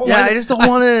 Like I just don't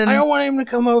want him. I don't want him to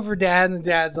come over, Dad. And the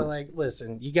dad's like,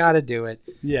 listen, you got to do it.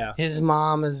 Yeah. His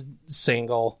mom is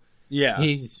single. Yeah.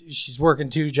 She's working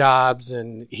 2 jobs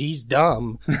and he's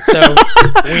dumb. So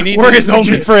we need We're his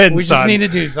only friends, We son. just need to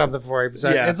do something for him. So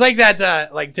Yeah. it's like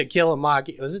that. Like To Kill a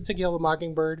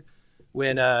Mockingbird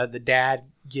when the dad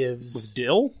gives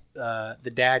Dill?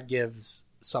 the dad gives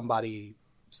somebody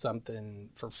something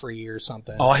for free or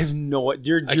something. Oh, I have no.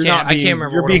 You're I not. can't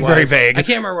remember. You're what being it very was. vague. I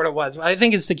can't remember what it was. But I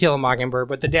think it's To Kill a Mockingbird.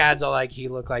 But the dad's all like, he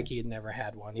looked like he had never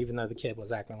had one, even though the kid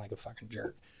was acting like a fucking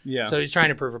jerk. Yeah. So he's trying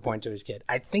to prove a point to his kid.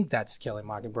 I think that's To Kill a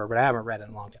Mockingbird, but I haven't read it in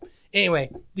a long time.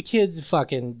 Anyway, the kid's a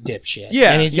fucking dipshit.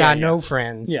 Yeah, And he's yeah, got no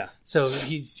friends. Yeah. So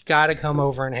he's got to come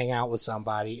over and hang out with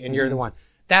somebody, and you're the one.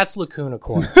 That's Lacuna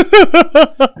Coil.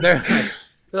 They're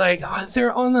like, oh,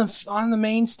 they're on the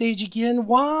main stage again.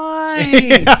 Why?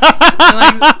 And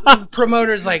like the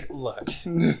promoter's like, look,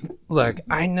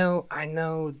 I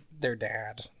know their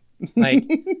dad. Like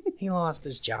He lost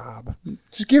his job.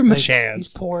 Just give him a He's chance.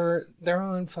 poor. They're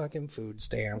on fucking food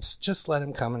stamps. Just let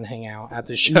him come and hang out at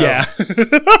the show. Yeah.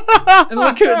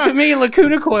 And to me,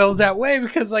 Lacuna Coil's that way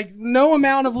because like no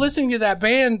amount of listening to that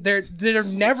band, they're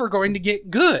never going to get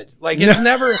good. Like it's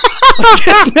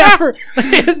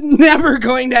it's never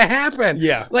going to happen.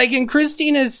 Yeah. Like and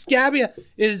Christina Scabia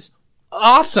is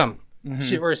awesome.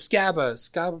 Mm-hmm. Or Scab.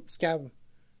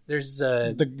 There's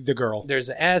The girl. there's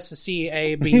a S, a C,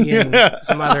 A, B, and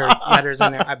some other letters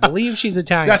in there. I believe she's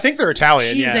Italian. I think they're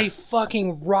Italian. She's yeah. a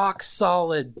fucking rock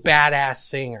solid badass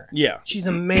singer. Yeah. She's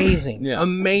amazing. Yeah.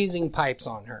 Amazing pipes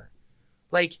on her.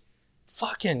 Like,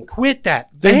 fucking quit that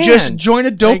Then band. just join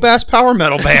a dope ass power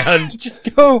metal band.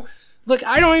 Just go. Look,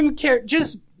 I don't even care.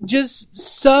 Just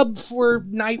sub for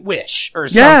Nightwish or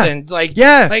Yeah. something. Like,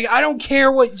 Yeah. Like, I don't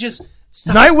care what. Just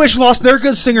stop. Nightwish lost their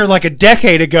good singer like a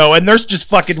decade ago, and they're just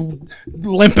fucking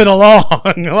limping along.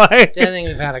 Like I think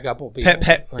they've had a couple people.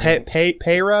 Petra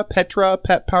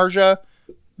Parja.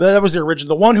 That was the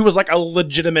original, the one who was like a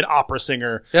legitimate opera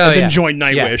singer, Oh, and then yeah. joined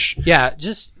Nightwish. Yeah,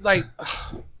 just like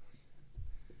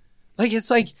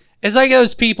it's like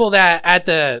those people that at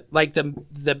the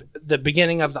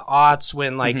beginning of the aughts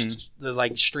when like the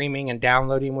like streaming and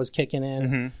downloading was kicking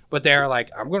in, but they're like,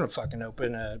 I'm gonna fucking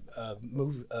open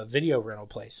a video rental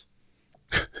place.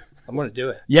 I'm gonna do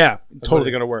it. Yeah,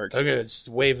 totally gonna work. Okay, it's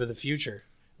the wave of the future.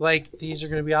 Like these are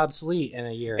gonna be obsolete in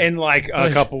a year. In like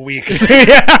a couple weeks.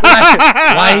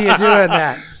 Why are you doing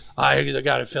that? I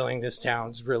got a feeling this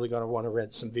town's really going to want to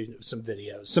rent some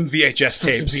videos. Some VHS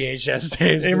tapes. Some VHS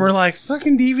tapes. And we're like,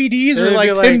 fucking DVDs are It'd like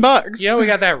be $10. You know, we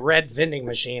got that red vending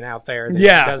machine out there that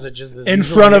Yeah. does it just as In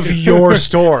easily. front of your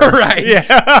store. Right.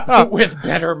 Yeah. With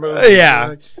better movies. Yeah.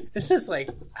 Like, it's just like,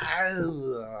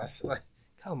 it's like,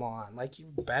 come on. Like, you're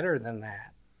better than that.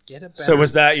 Get it better. So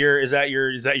is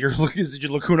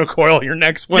your Lacuna Coil your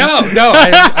next one? No,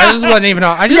 I just wasn't even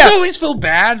on. I just always feel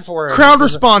bad for him. Crowd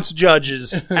response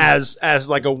judges as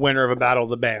like a winner of a battle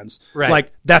of the bands. Right.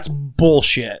 Like that's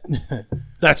bullshit.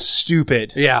 That's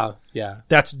stupid. Yeah.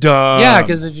 That's dumb. Yeah,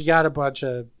 because if you got a bunch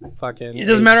of fucking... it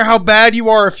doesn't matter how bad you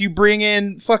are if you bring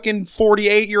in fucking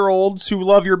 48-year-olds who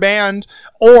love your band,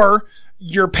 or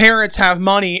your parents have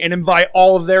money and invite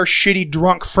all of their shitty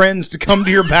drunk friends to come to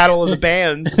your battle of the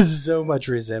bands. So much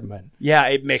resentment. Yeah,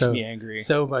 it makes me angry.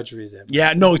 So much resentment.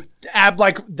 Yeah, no,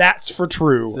 like that's for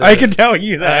true. I can tell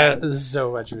you that.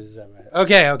 So much resentment.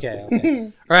 Okay. All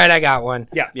right, I got one.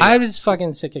 Yeah. I was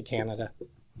fucking sick of Canada.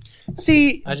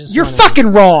 See, I just you're wanted fucking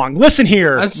wrong. Listen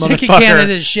here, I'm sick of motherfucker.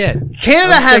 Canada's shit.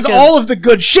 Canada I'm has sick of- all of the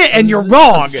good shit, and you're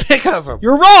wrong. I'm sick of them.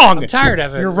 You're wrong. I'm tired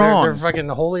of it. You're wrong. They're fucking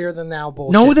holier than thou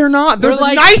bullshit. No, they're not. They're the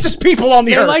like- nicest people on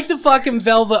the They're earth. like the fucking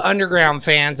Velvet Underground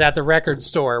fans at the record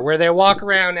store where they walk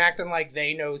around acting like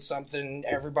they know something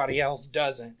everybody else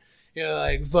doesn't. You know,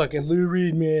 like fucking Lou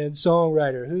Reed, man,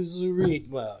 songwriter. Who's Lou Reed?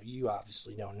 Well, you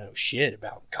obviously don't know shit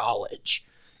about college.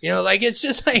 You know, like it's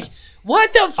just like,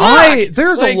 what the fuck?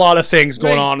 There's Like- a lot of things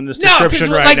going on in this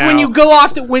description right like now. when you go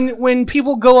off to when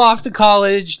people go off to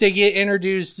college, they get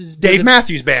introduced as Dave the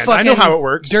Matthews Band. I know fucking how it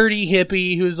works. Dirty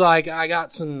hippie who's like, I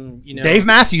got some, you know, Dave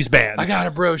Matthews Band. I got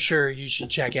a brochure you should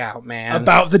check out, man.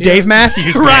 About the Dave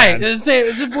Matthews Right. Band. It's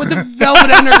with the Velvet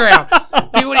Underground.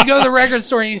 People, when you go to the record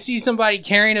store and you see somebody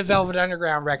carrying a Velvet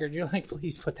Underground record, you're like,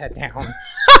 please put that down.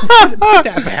 Put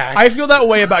that back. I feel that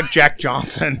way about Jack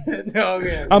Johnson. No,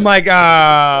 yeah. I'm like,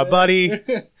 buddy,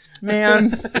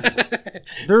 man,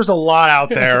 there's a lot out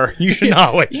there. You should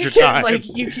not waste You your can, time. like,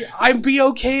 I'd be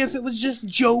okay if it was just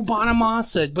Joe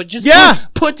Bonamassa, but just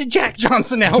put the Jack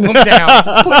Johnson album down.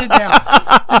 Just put it down.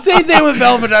 It's the same thing with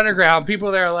Velvet Underground.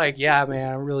 People there are like, yeah,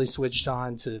 man, I'm really switched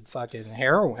on to fucking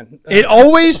heroin. It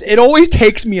always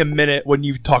takes me a minute when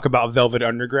you talk about Velvet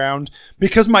Underground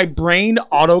because my brain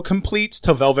auto-completes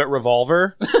to Velvet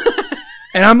Revolver.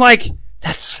 And I'm like,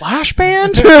 that's Slash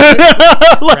band?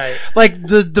 Right. Like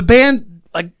the band,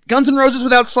 like Guns N' Roses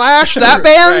without Slash, that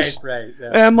band? Right. Yeah.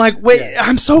 And I'm like, wait,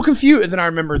 I'm so confused. And then I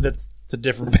remember that's it's a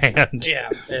different band. Yeah.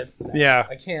 Yeah.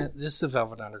 I can't. Just the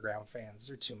Velvet Underground fans.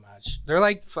 They're too much. They're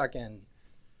like fucking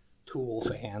Tool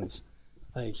fans.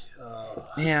 Like,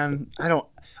 Man,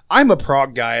 I'm a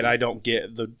prog guy and I don't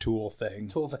get the Tool thing.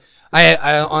 Tool.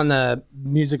 I on the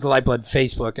Music the Lifeblood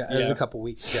Facebook. It was a couple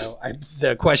weeks ago.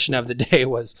 The question of the day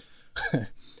was,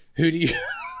 who do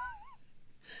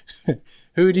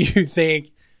you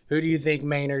think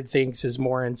Maynard thinks is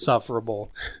more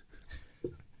insufferable?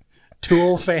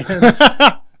 Tool fans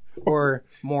or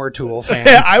more Tool fans.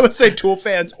 I would say Tool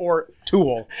fans or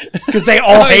Tool because they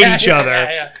all hate each other.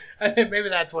 Yeah. Maybe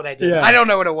that's what I did. Yeah. I don't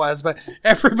know what it was, but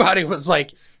everybody was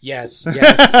like, yes,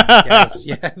 yes, yes,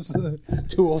 yes.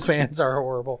 Tool fans are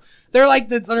horrible. They're like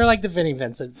the Vinnie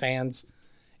Vincent fans,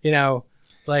 you know,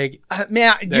 like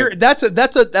Man, that's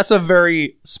a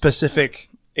very specific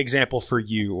example for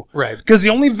you, right? Because the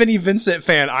only Vinnie Vincent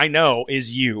fan I know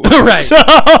is you, right? So...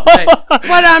 Right.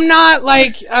 But I'm not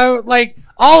like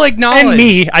I'll acknowledge and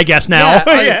me, I guess now.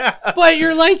 Yeah, but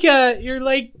you're like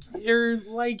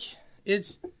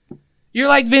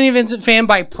Vinnie Vincent fan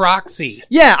by proxy.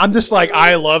 Yeah, I'm just like,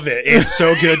 I love it. It's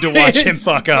so good to watch him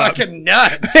fuck up. Fucking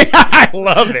nuts. I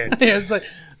love it. It's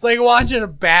like watching a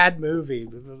bad movie,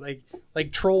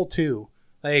 like Troll 2.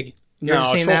 Like, you ever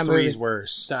seen Troll that 3 movie? is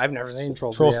worse. I've never seen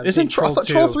Troll 3. Isn't Troll 2.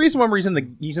 Troll 3 is the one where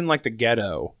he's in like the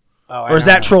ghetto? Oh, or is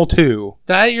that Troll 2?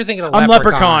 You're thinking of I'm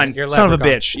Leprechaun. You're son of a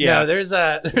bitch. Yeah. No, there's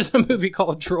a movie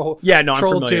called Troll. Yeah, no, I'm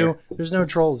Troll familiar. 2. There's no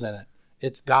trolls in it.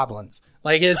 It's goblins.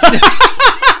 Like it's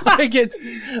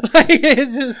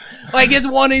it's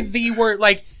one of the word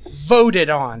like voted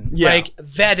on, like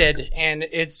vetted, and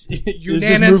it's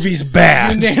This movie's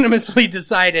bad. Unanimously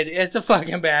decided it's a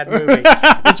fucking bad movie.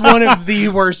 It's one of the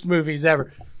worst movies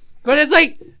ever. But it's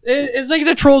like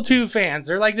the Troll 2 fans.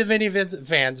 They're like the Vinnie Vincent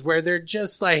fans, where they're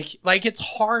just like it's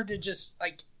hard to just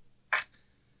like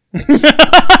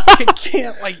I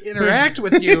can't like interact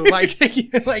with you. Like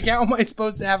how am I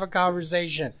supposed to have a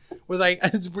conversation? We're like,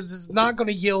 this is not going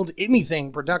to yield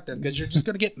anything productive because you're just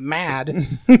going to get mad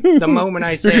the moment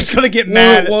I say. You're just going to get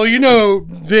mad. Well, you know,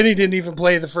 Vinny didn't even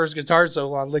play the first guitar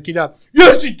solo on Lick It Up.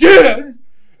 Yes, he did.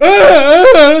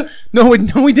 No,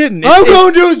 we didn't. I'm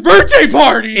going to his birthday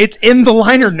party. It's in the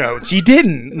liner notes. He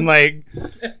didn't. Like,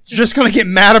 just going to get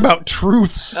mad about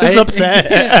truths. It's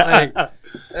upset.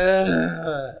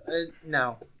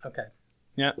 No. Okay.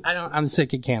 Yeah. I'm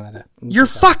sick of Canada. You're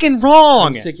fucking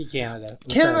wrong. I'm sick of Canada.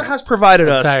 Canada has provided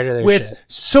us with shit.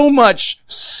 so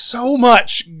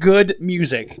much good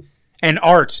music and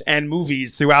art and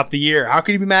movies throughout the year. How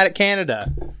can you be mad at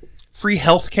Canada? Free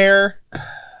healthcare.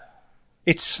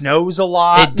 It snows a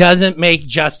lot. It doesn't make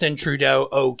Justin Trudeau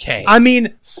okay. I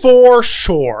mean, for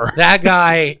sure. That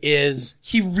guy is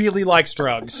He really likes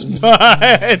drugs.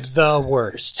 But the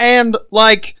worst. and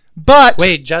like but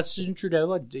Wait, Justin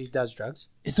Trudeau, he does drugs?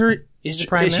 he's the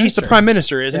prime He's the minister. prime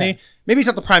minister, isn't Yeah. he? Maybe he's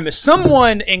not the prime minister.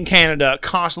 Someone in Canada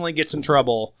constantly gets in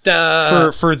trouble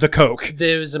For for the coke.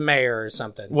 there was a mayor or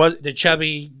something. What? The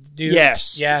chubby dude?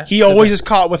 Yes. Yeah. He always is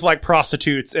caught with like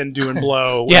prostitutes and doing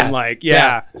blow. Yeah. And like,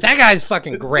 yeah. That guy's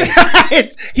fucking great.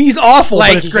 He's awful,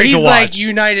 Like, but it's great he's to watch. like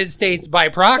United States by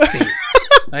proxy.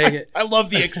 Like, I love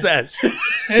the excess.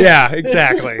 Yeah,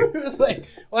 exactly. like,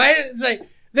 why? It's like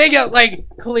they go like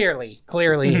clearly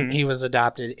he was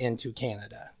adopted into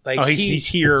Canada. Like Oh, he's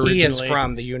here He is originally.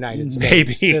 from the United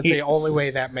Maybe. States. That's the only way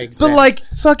that makes But sense. like,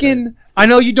 fucking, I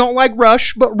know you don't like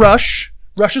Rush, but Rush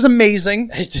is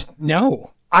amazing. It's just,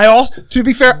 no. To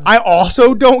be fair, I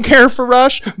also don't care for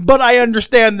Rush, but I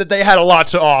understand that they had a lot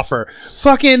to offer.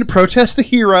 Fucking Protest the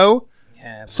Hero.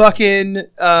 Yeah. Fucking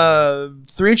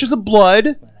 3 Inches of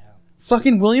Blood.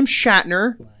 Fucking William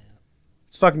Shatner.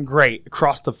 It's fucking great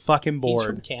across the fucking He's board.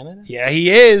 from Canada? Yeah,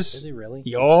 he is. Is he really?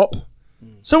 Yup.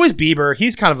 So is Bieber.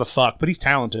 He's kind of a fuck, but he's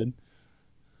talented.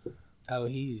 Oh,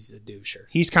 he's a doucher.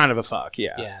 He's kind of a fuck,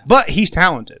 yeah. Yeah. But he's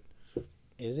talented.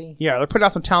 Is he? Yeah, they're putting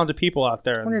out some talented people out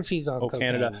there. I wonder if he's on cocaine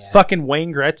Canada. yet. Fucking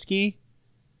Wayne Gretzky.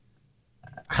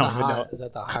 I don't even know. Is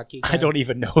that the hockey guy? I don't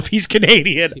even know if he's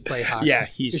Canadian. Does he play hockey? Yeah,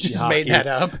 he's You just hockey. made that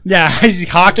up. Yeah, he's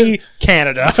hockey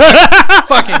Canada.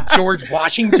 Fucking George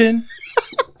Washington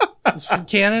is from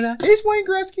Canada. Is Wayne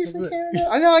Gretzky from Canada?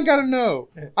 I know. I gotta know.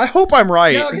 I hope I'm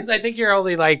right. No, because I think you're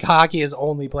only like hockey is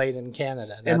only played in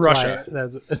Canada. That's Russia. Why,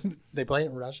 they play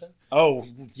it in Russia. Oh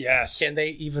yes. Can they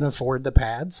even afford the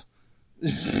pads?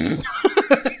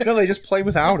 No, they just play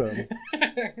without him.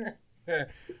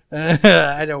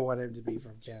 I don't want him to be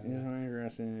from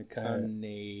Canada.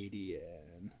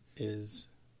 Canadian. Is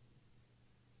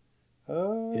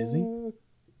Is he?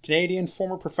 Canadian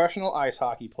former professional ice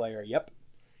hockey player. Yep.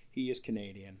 He is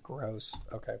Canadian. gross.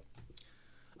 Okay.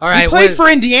 All right. He played for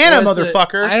Indiana,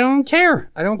 motherfucker. I don't care.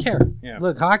 Yeah.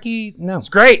 Look, hockey. No, It's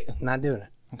great. not doing it.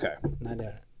 Okay. Not doing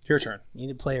it. Your turn. You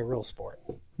need to play a real sport,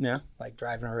 Yeah. like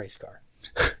driving a race car.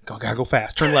 Gotta go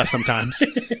fast. Turn left sometimes.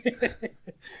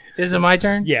 Is it my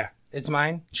turn? Yeah. It's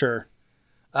mine. Sure.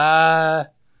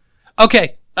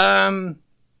 Okay.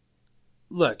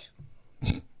 Look.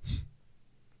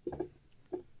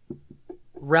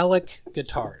 Relic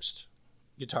guitars.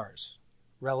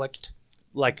 Relic.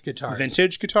 Like Guitars.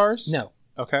 vintage guitars? No.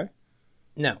 Okay.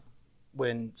 No.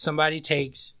 When somebody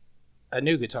takes a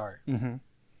new guitar,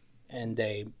 and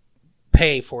they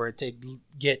pay for it to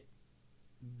get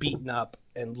beaten up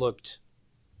and looked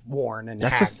worn and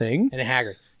That's a thing? and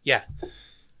haggard. Yeah.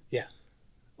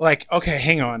 Like, okay,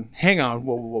 hang on.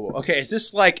 Whoa. Okay, is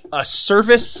this like a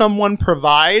service someone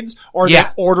provides, or Yeah.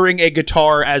 they're ordering a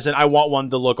guitar as in I want one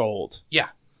to look old? Yeah.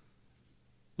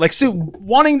 Like, so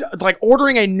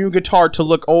ordering a new guitar to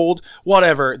look old,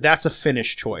 whatever, that's a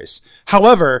Finnish choice.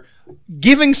 However,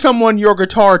 giving someone your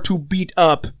guitar to beat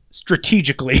up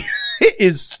strategically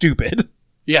is stupid.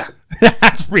 Yeah.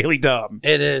 That's really dumb.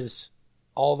 It is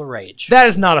all the rage. That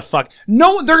is not a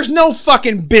no, there's no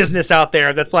fucking business out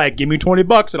there that's like, give me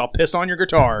 $20 and I'll piss on your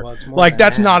guitar. Well, it's more like, than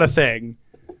that's that. not a thing.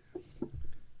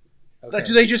 Okay. Like,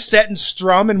 do they just sit and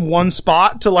strum in one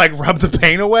spot to, like, rub the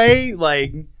pain away?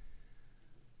 Like,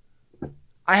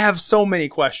 I have so many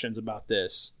questions about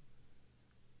this.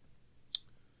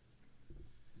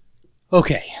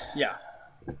 Okay. Yeah.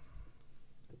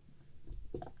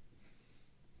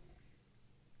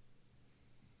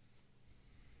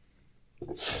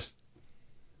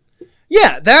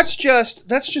 Yeah, that's just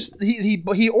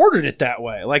he ordered it that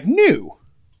way, like new.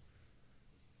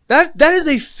 That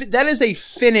is a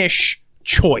Finnish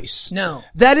choice. No.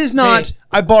 That is not Hey.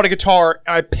 I bought a guitar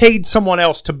and I paid someone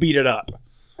else to beat it up.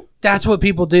 That's what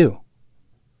people do.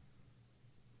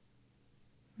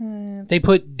 They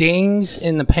put dings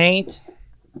in the paint.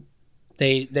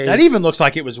 They That even looks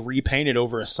like it was repainted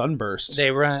over a sunburst.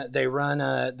 they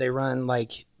run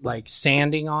like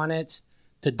sanding on it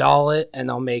to dull it, and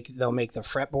they'll make the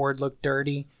fretboard look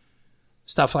dirty,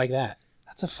 stuff like that.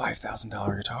 That's a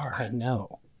 $5,000 guitar. I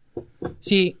know.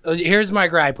 See, here's my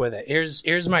gripe with it.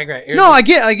 Here's my gripe. I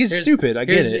get it's stupid. I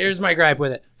get it. Here's my gripe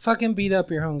with it. Fucking beat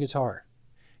up your own guitar.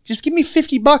 Just give me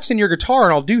 $50 in your guitar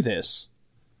and I'll do this.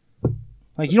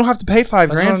 Like, you don't have to pay $5,000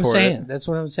 That's what I'm for saying. it. That's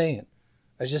what I'm saying.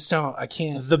 I just don't. I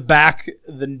can't. The back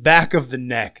of the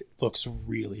neck looks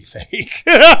really fake.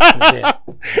 That's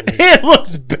it. It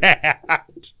looks bad.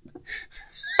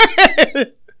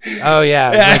 Oh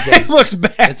yeah, It looks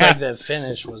bad. it's like the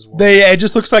finish was. It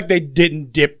just looks like they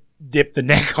didn't dip the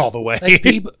neck all the way. Like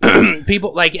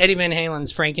people like Eddie Van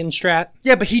Halen's Frankenstrat.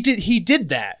 Yeah, but he did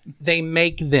that. They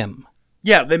make them.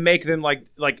 Yeah, they make them like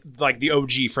the OG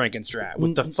Frankenstrat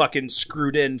with the fucking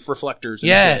screwed in reflectors. And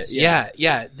Yes, shit.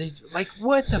 yeah. Like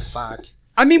what the fuck?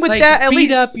 I mean, with Like that, at beat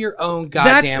least up your own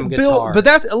goddamn that's guitar. built. But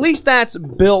that's at least that's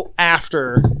built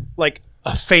after like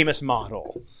a famous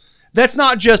model. That's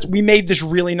not just we made this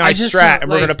really nice just Strat don't, and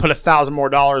we're like- going to put $1,000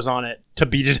 more on it to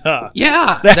beat it up.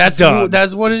 yeah, That's dumb.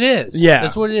 that's what it is. Yeah.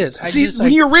 that's what it is. I See, just, when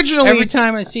like, you originally every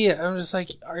time I see it, I'm just like,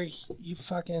 are you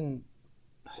fucking?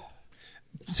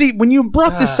 see when you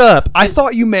brought this up, I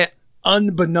thought you meant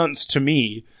unbeknownst to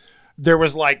me, there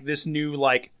was like this new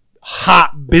like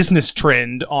hot business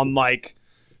trend on like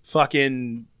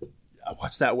fucking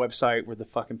what's that website where the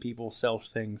fucking people sell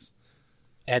things?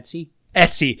 Etsy.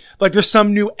 Etsy. Like there's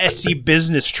some new Etsy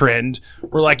business trend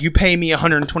where like you pay me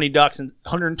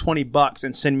 $120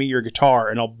 and send me your guitar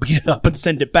and I'll beat it up and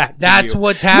send it back. That's to you.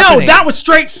 what's happening. No, that was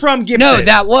straight from Gibson. No,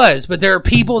 that was, but there are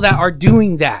people that are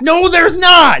doing that. No, there's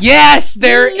not. Yes,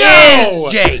 there is, No.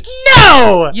 Jake.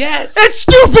 No. Yes. That's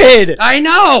stupid. I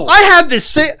know. I had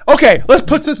this. Okay, let's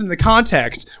put this in the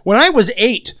context. When I was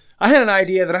 8, I had an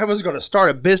idea that I was going to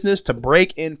start a business to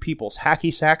break in people's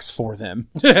hacky sacks for them.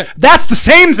 That's the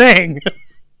same thing,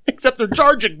 except they're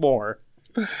charging more.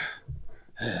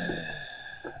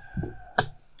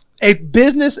 A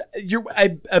business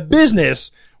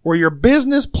where your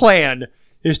business plan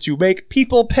is to make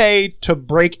people pay to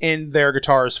break in their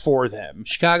guitars for them.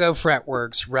 Chicago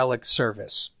Fretworks Relic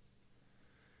Service.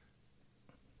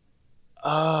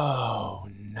 Oh,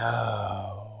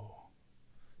 no.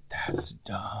 That's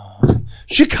dumb.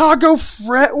 Chicago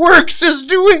Fretworks is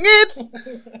doing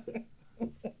it?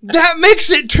 That makes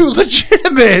it too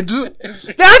legitimate.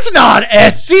 That's not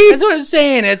Etsy. That's what I'm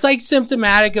saying. It's like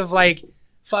symptomatic of like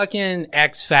fucking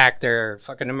X Factor,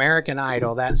 fucking American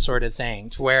Idol, that sort of thing.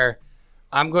 To where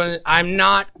I'm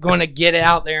not gonna get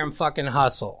out there and fucking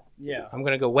hustle. Yeah. I'm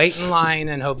gonna go wait in line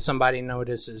and hope somebody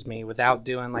notices me without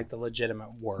doing like the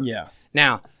legitimate work. Yeah.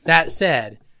 Now, that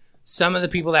said, some of the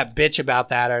people that bitch about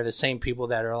that are the same people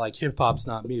that are like, hip hop's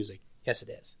not music. Yes, it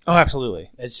is. Oh, absolutely.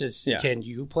 It's just, Yeah. Can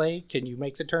you play? Can you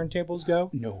make the turntables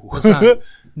go? No. It's not.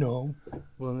 No.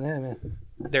 Well,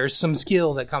 there's some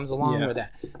skill that comes along Yeah. with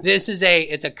that. This is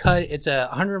it's a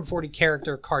 140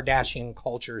 character Kardashian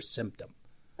culture symptom.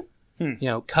 You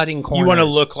know, cutting corners. You want to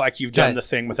look like you've done Cut- the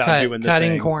thing without doing the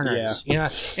cutting thing. corners. You know,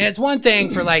 and it's one thing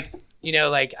for like, you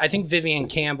know, like I think Vivian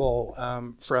Campbell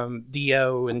from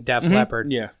Dio and Def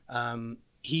Leppard. Yeah.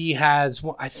 he has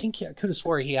one, I think I could have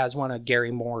swore he has one of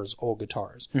Gary Moore's old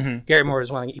guitars. Gary Moore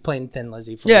is one, he played in Thin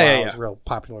Lizzy for a while. It was real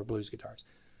popular blues guitars.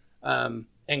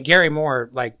 And Gary Moore,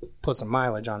 like, put some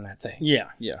mileage on that thing. Yeah.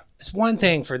 It's one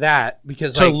thing for that,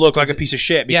 because to look like a piece of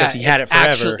shit because he had it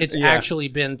forever. It's actually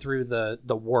been through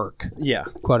the work. Yeah.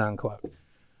 Quote unquote.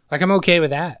 Like, I'm okay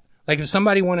with that. Like, if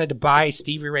somebody wanted to buy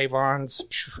Stevie Ray Vaughan's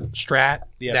Strat,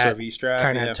 the SRV Strat,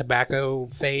 kind of tobacco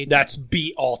fade, that's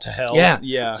beat all to hell.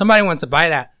 Yeah. Somebody wants to buy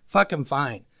that, fucking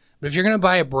fine. But if you're going to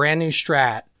buy a brand new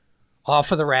Strat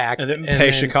off of the rack and then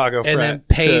pay Chicago and then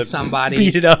pay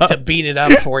somebody to beat it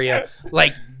up for you,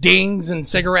 like dings and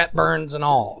cigarette burns and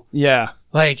all. Yeah.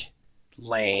 Like,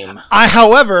 lame.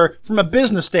 However, from a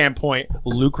business standpoint,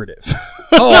 lucrative.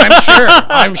 Oh,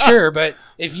 I'm sure. But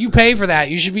if you pay for that,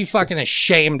 you should be fucking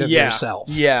ashamed of yourself.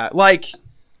 Yeah. Like,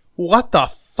 what the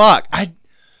fuck?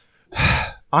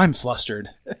 I'm flustered.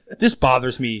 This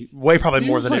bothers me probably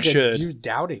more than it should. You're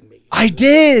doubting me. I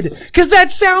did. Because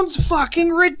that sounds fucking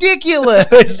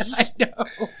ridiculous. I know.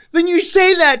 Then you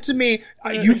say that to me.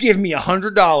 You give me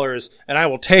 $100 and I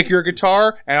will take your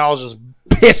guitar and I'll just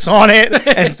piss on it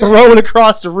and throw it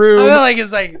across the room. I feel like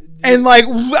it's like... And like,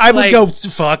 I would go,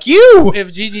 fuck you.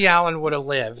 If Gigi Allen would have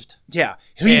lived... Yeah.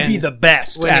 He'd be the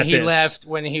best when at he this. left,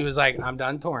 when he was like, I'm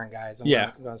done touring, guys. I'm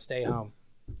going to stay home.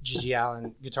 Gigi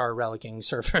Allen guitar relicking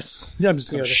surface. I'm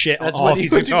just going to shit on that's all what he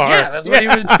these would guitars. do. Yeah, that's what he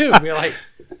would do. Be like,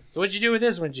 so what'd you do with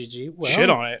this one, Gigi? Well, shit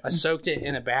on it. I soaked it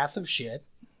in a bath of shit.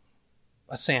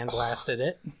 I sandblasted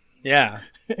it. Yeah.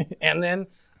 And then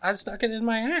I stuck it in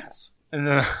my ass. And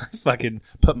then I fucking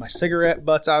put my cigarette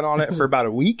butts out on it for about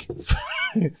a week.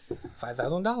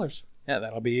 $5,000. Yeah,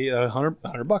 that'll be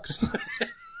 $100.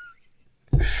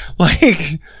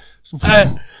 Like,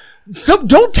 so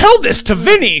don't tell this to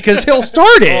Vinny because he'll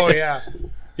start it. Oh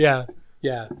yeah.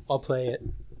 I'll play it.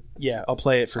 Yeah, I'll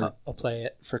play it for. I'll play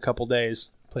it for a couple days.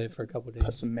 Play it for a couple days.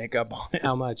 Put some makeup on it.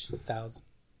 How much? $1,000.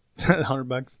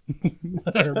 $100.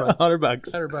 $100.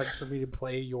 $100 for me to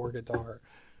play your guitar.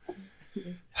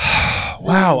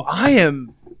 Wow, I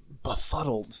am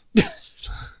befuddled.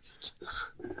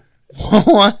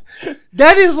 What?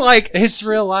 That is like it's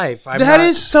real life. That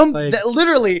is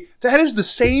the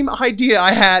same idea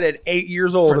I had at 8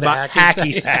 years old about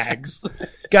hacky sags.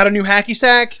 Got a new hacky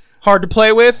sack, hard to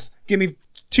play with. Give me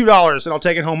 $2 and I'll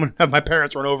take it home and have my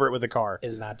parents run over it with a car.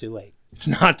 It's not too late. It's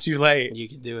not too late. You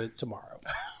can do it tomorrow.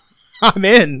 I'm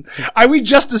in. We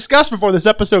just discussed before this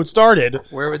episode started.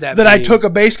 Where would that be? I took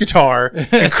a bass guitar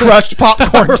and crushed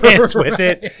popcorn tins with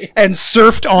it and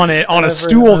surfed on it on a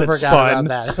stool that spun.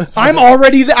 That. I'm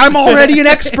already an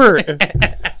expert.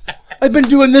 I've been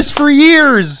doing this for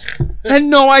years. I had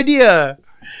no idea.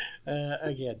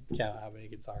 Again, count how many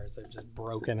guitars I've just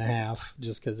broken in half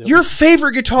just because your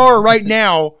favorite guitar right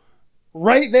now,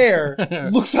 right there,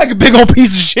 looks like a big old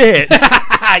piece of shit.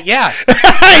 Yeah.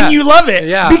 And you love it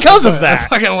because of that. I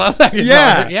fucking love that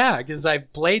guitar. Yeah, because I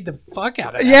played the fuck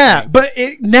out of it. Yeah, but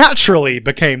it naturally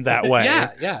became that way.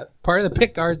 Yeah. Part of the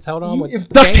pick guards held on with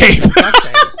duct tape.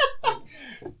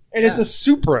 And it's a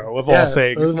Supro of all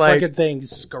things. The fucking thing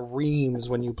screams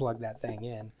when you plug that thing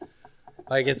in.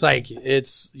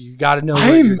 It's you got to know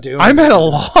what you're doing. I'm at a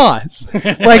loss.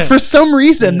 Like, for some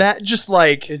reason, that just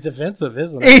like... It's offensive,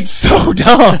 isn't it? It's so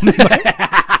dumb.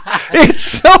 It's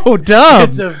so dumb.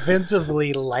 It's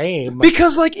offensively lame.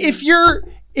 Because, like, if you...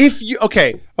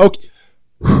 Okay.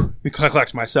 Let me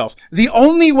collect myself. The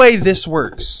only way this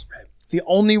works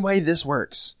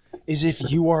is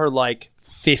if you are, like,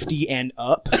 50 and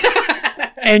up,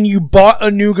 and you bought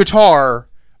a new guitar,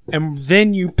 and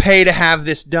then you pay to have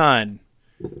this done.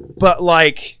 But,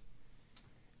 like,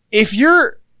 if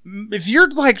you're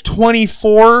like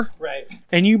 24, right,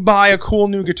 and you buy a cool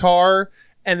new guitar,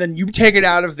 and then you take it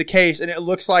out of the case, and it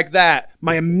looks like that,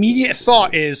 my immediate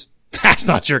thought is, that's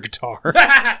not your guitar.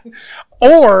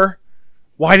 Or,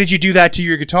 why did you do that to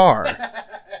your guitar?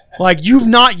 Like, you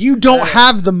don't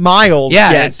have the miles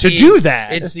yet to do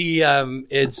that. It's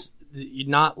it's you're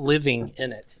not living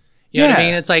in it. You know what I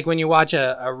mean? It's like when you watch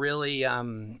a really a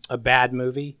bad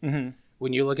movie. Mm-hmm.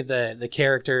 When you look at the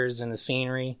characters and the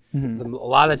scenery, a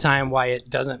lot of the time why it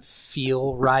doesn't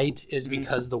feel right is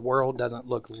because the world doesn't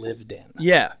look lived in.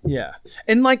 Yeah.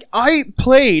 And, like, I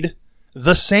played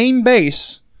the same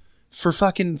bass for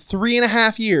fucking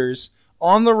 3.5 years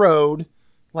on the road,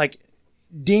 like,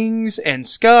 dings and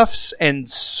scuffs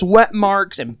and sweat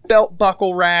marks and belt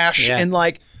buckle rash and,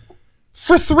 like,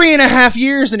 for 3.5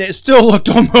 years, and it still looked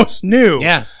almost new.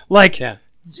 Yeah. Like, I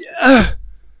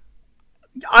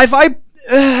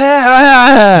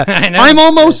know. I'm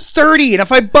almost 30, and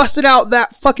if I busted out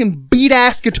that fucking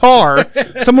beat-ass guitar,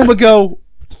 someone would go,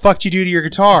 what the fuck do you do to your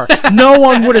guitar? No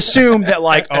one would assume that,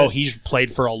 like, oh, he's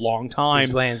played for a long time. He's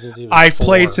playing since he was I've 4.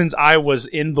 played since I was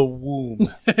in the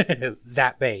womb.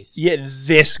 That bass. Yeah,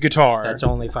 this guitar. That's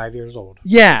only 5 years old.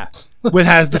 Yeah,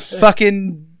 has the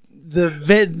fucking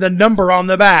the number on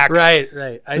the back. Right.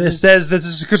 It says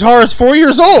this guitar is 4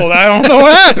 years old. I don't know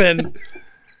what happened.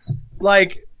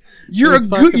 Like, you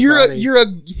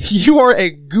are a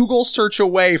Google search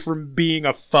away from being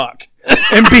a fuck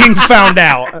and being found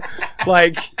out.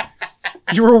 Like,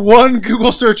 you were one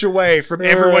Google search away from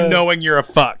everyone knowing you're a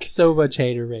fuck. So much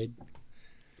haterade.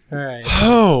 All right.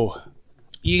 Oh,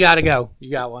 You gotta go.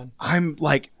 You got one. I'm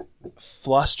like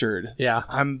flustered. Yeah.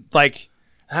 I'm like,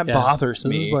 that bothers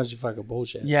me. This is a bunch of fucking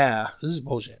bullshit. Yeah. This is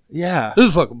bullshit. Yeah. This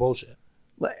is fucking bullshit.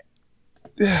 Like,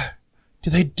 do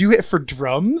they do it for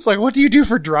drums? Like, what do you do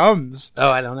for drums? Oh,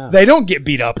 I don't know. They don't get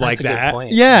beat up like That's a good that.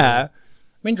 point. Yeah.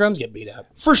 I mean, drums get beat up.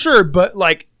 For sure, but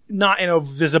like not in a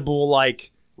visible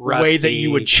like way that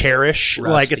you would cherish.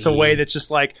 Like, it's a way that's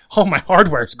just like, oh, my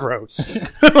hardware's gross.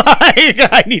 Like,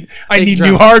 I need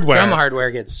new hardware. Drum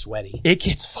hardware gets sweaty. It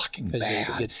gets fucking 'Cause bad.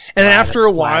 it gets And then after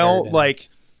a while, splattered and- like,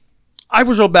 I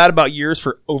was real bad about years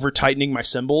for over tightening my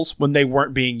cymbals when they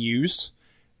weren't being used.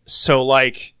 So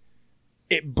like,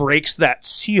 it breaks that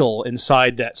seal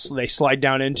inside that they slide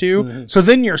down into. Mm-hmm. So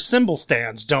then your cymbal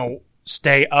stands don't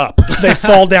stay up. They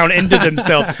fall down into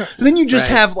themselves. Then you just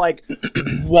have like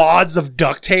wads of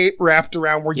duct tape wrapped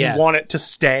around where you want it to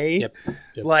stay. Yep.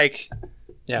 Like,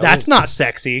 Yeah, that's not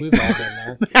sexy. We've all been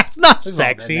there. That's not We've all been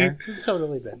sexy. there. We've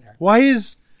totally been there. Why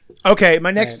is... Okay,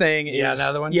 my next thing is... Yeah,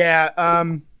 another one? Yeah,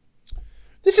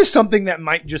 this is something that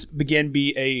might just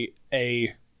be a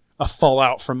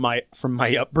fallout from my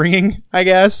upbringing, I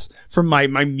guess, from my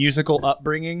musical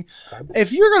upbringing.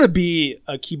 If you're going to be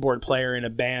a keyboard player in a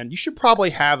band, you should probably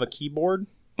have a keyboard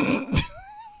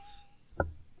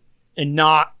and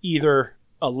not either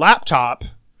a laptop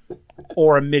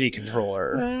or a MIDI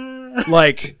controller.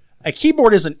 Like, a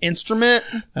keyboard is an instrument.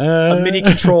 A MIDI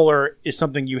controller is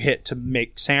something you hit to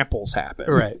make samples happen.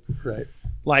 Right.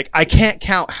 Like, I can't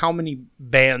count how many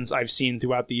bands I've seen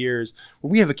throughout the years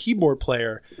where we have a keyboard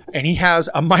player and he has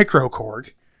a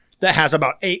microKORG that has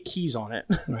about 8 keys on it.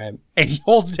 Right. And he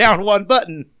holds down one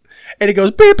button and it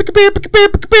goes beep, beep, beep, beep,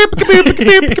 beep, beep, beep,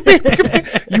 beep, beep, beep.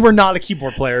 You are not a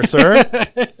keyboard player, sir.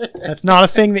 That's not a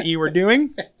thing that you were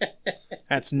doing.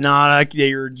 That's not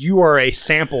you are a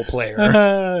sample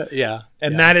player. Yeah.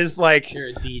 And that is like... You're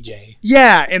a DJ.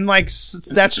 Yeah, and like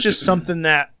that's just something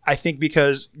that I think,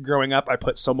 because growing up I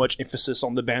put so much emphasis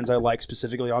on the bands I like,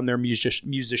 specifically on their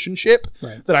musicianship,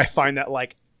 that I find that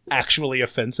like actually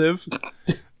offensive.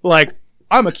 Like,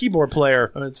 I'm a keyboard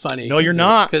player. It's funny. No, you're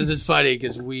not. Because it's funny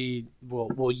because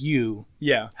you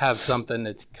Yeah. have something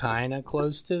that's kind of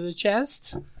close to the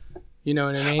chest. You know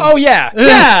what I mean? Oh yeah.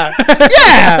 Yeah.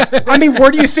 Yeah. I mean, where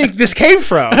do you think this came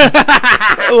from?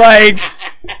 Like,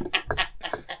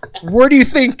 where do you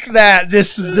think that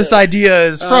this idea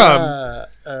is from?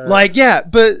 Like, yeah,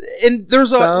 but and there's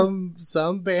some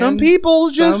bands, some people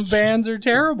just some bands are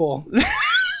terrible.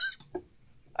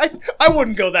 I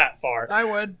wouldn't go that far. I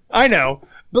would. I know,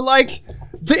 but like,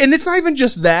 and it's not even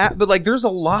just that, but like, there's a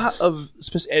lot of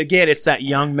again, it's that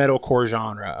young metalcore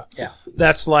genre. Yeah,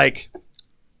 that's like,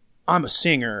 I'm a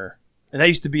singer, and that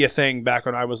used to be a thing back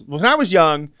when I was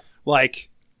young. Like,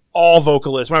 all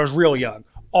vocalists, when I was real young,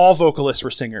 all vocalists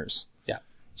were singers. Yeah,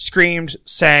 screamed,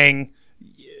 sang,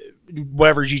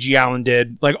 whatever Gigi Allen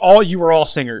did. Like, you were all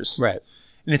singers, right?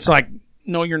 And it's like,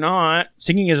 no, you're not.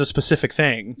 Singing is a specific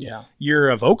thing. Yeah.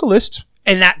 You're a vocalist,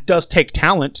 and that does take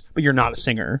talent, but you're not a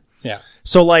singer. Yeah.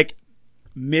 So, like,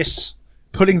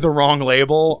 putting the wrong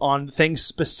label on things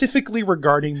specifically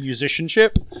regarding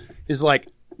musicianship is like,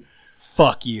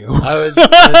 fuck you. I would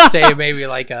say maybe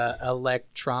like a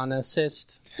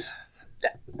electronicist.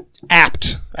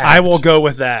 Apt. I will go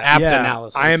with that. Apt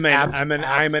analysis. I'm an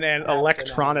Apt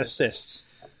electronicist.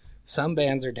 Some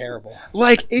bands are terrible.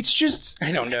 Like, it's just,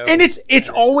 I don't know. And it's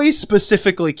always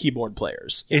specifically keyboard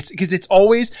players. It's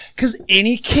because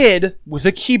any kid with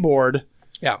a keyboard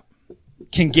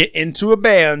can get into a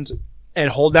band and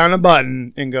hold down a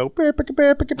button and go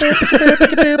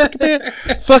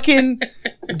fucking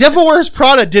Devil Wears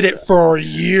Prada did it for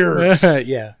years.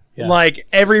 Yeah. Like,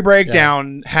 every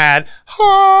breakdown had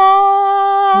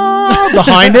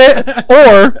behind it,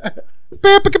 or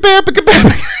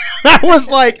that was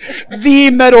like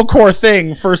the metalcore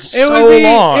thing for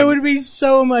long. It would be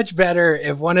so much better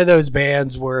if one of those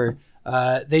bands were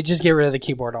they just get rid of the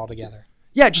keyboard altogether.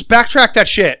 Yeah, just backtrack that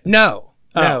shit. No.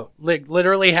 No, like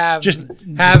literally have Just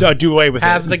do away with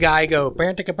have it. the guy go.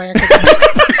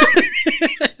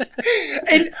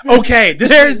 And, okay,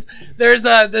 This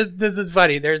is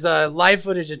funny. There's a live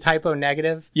footage of Typo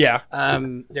Negative. yeah.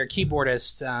 Their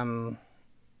keyboardist.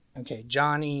 Okay,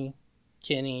 Johnny,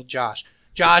 Kenny, Josh.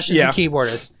 Josh is Yeah. the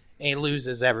keyboardist, and he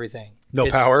loses everything. No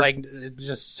It's power? Like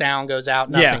just sound goes out.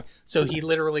 Nothing. Yeah. So he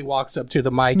literally walks up to the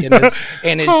mic and is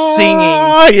singing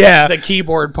yeah. the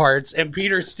keyboard parts, and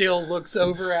Peter still looks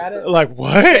over at it. Like,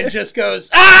 what? And just goes,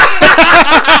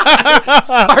 ah!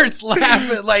 Starts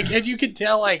laughing, like, and you can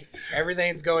tell, like,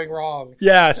 everything's going wrong.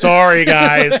 Yeah, sorry,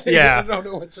 guys. Yeah. I don't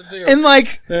know what to do. And,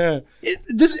 like, Yeah.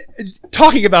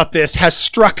 talking about this has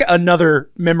struck another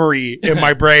memory in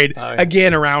my brain yeah.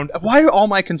 again around why do all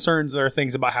my concerns are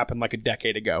things about happened like a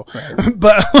decade ago.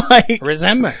 But, like,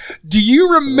 Resentment. do you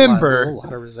There's a remember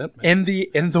lot of resentment.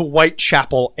 in the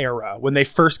Whitechapel era when they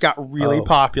first got really Oh.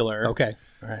 popular? Okay.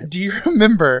 All right. Do you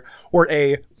remember where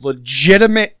a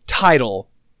legitimate title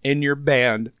in your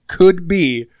band could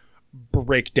be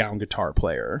breakdown guitar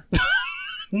player?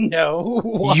 No.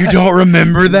 What? You don't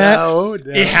remember that? No.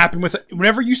 It happened with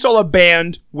whenever you saw a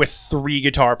band with 3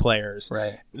 guitar players,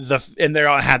 Right. and they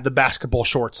all had the basketball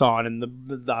shorts on and the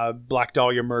Black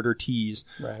Dahlia Murder tees.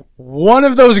 Right. One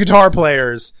of those guitar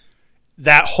players,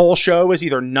 that whole show is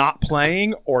either not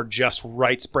playing or just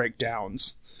writes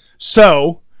breakdowns.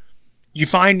 So you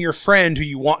find your friend who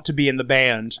you want to be in the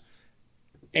band,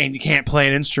 and you can't play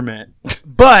an instrument,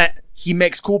 but he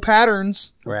makes cool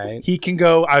patterns. Right. He can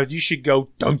go. You should go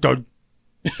dun dun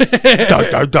dun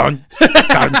dun dun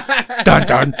dun dun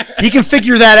dun. He can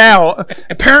figure that out.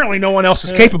 Apparently, no one else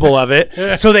is capable of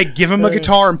it. So they give him a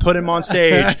guitar and put him on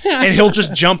stage, and he'll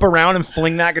just jump around and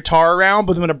fling that guitar around.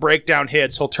 But when a breakdown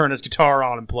hits, he'll turn his guitar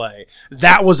on and play.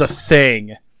 That was a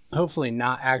thing. Hopefully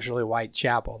not actually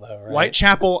Whitechapel, though, right?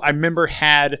 Whitechapel, I remember,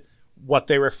 had what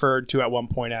they referred to at one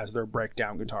point as their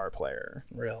breakdown guitar player.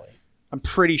 Really? I'm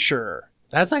pretty sure.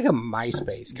 That's like a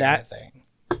MySpace kind of thing.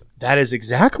 That is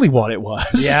exactly what it was.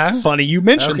 Yeah? Funny you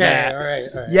mentioned Okay, that. all right.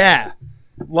 Yeah.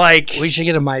 Like, We should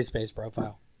get a MySpace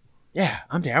profile. yeah,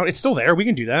 I'm down. It's still there. We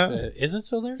can do that. Is it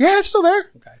still there? Yeah, it's still there.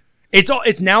 Okay.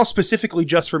 It's now specifically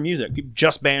just for music.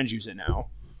 Just bands use it now.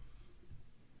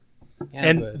 Yeah,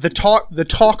 And but the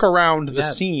talk around the Yeah,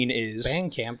 scene is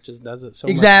Bandcamp just does it so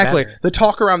exactly. much better. The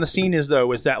talk around the scene is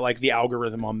that like the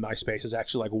algorithm on MySpace is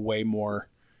actually like way more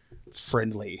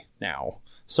friendly now.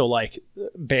 So like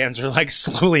bands are like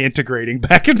slowly integrating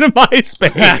back into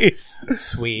MySpace.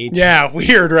 Sweet. Yeah,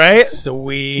 weird, right?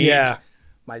 Sweet. Yeah.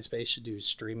 MySpace should do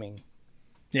streaming.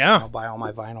 Yeah. I'll buy all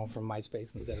my vinyl from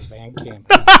MySpace instead of Bandcamp.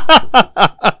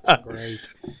 Great.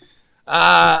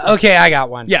 Okay, I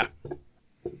got one. Yeah.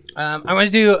 I'm going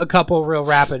to do a couple real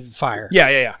rapid fire.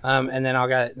 Yeah. And then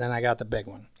I got the big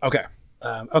one. Okay.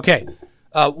 Okay.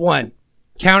 One,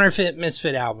 counterfeit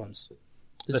misfit albums.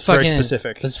 That's very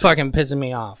specific. It's fucking pissing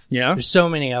me off. Yeah? There's so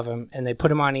many of them, and they put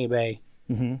them on eBay,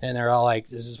 and they're all like,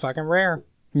 "This is fucking rare,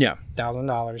 Yeah.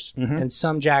 $1,000," and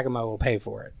some Jagamo will pay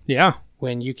for it. Yeah.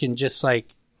 When you can just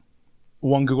like,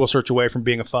 One Google search away from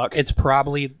being a fuck. there's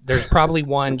probably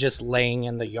one just laying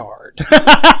in the yard.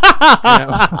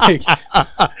 Like,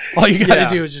 all you got to Yeah.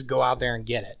 do is just go out there and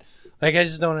get it. Like, I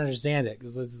just don't understand it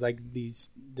because it's like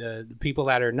the people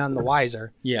that are none the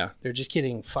wiser. Yeah. They're just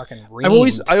getting fucking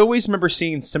reamed. I always remember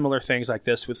seeing similar things like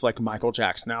this with like Michael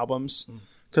Jackson albums.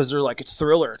 Because they're like, it's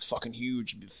Thriller, it's fucking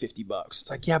huge, $50. It's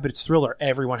like, yeah, but it's Thriller.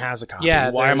 Everyone has a copy. Yeah,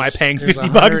 Why am I there's- paying there's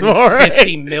 $50 for it?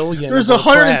 150 million. There's of the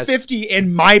press. 150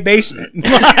 in my basement.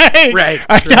 Like, Right.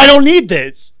 I don't need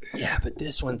this. Yeah, but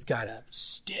this one's got a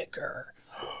sticker.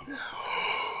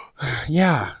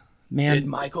 Yeah, man. Did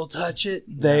Michael touch it?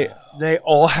 They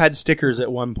all had stickers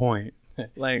at one point.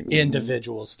 Like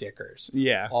Individual stickers.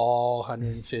 yeah. All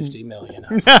 150 million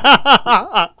of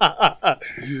them.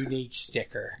 Unique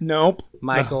sticker. Nope.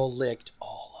 Michael licked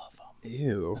all of them.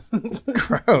 Ew.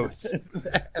 Gross.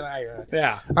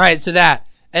 Yeah. All right, so that.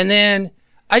 And then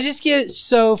I just get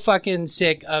so fucking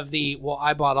sick of well,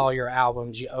 I bought all your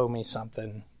albums, you owe me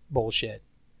something bullshit.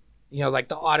 You know, like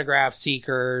the autograph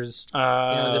seekers.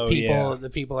 The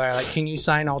people that are like, can you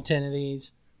sign all 10 of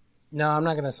these? No, I'm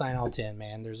not going to sign all 10,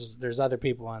 man. There's other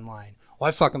people online. Well,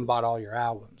 I fucking bought all your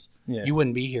albums. Yeah. You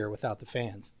wouldn't be here without the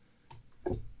fans.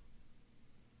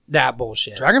 That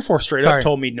bullshit. Dragon Force straight Sorry. up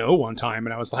told me no one time,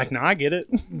 and I was like, "Nah, I get it."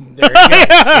 There you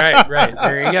go. Right.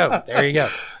 There you go.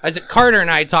 As Carter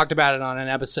and I talked about it on an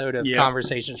episode of Yeah.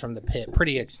 Conversations from the Pit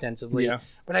pretty extensively. Yeah.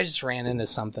 But I just ran into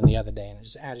something the other day and it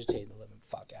just agitated the living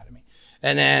fuck out of me.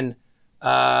 And then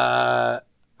I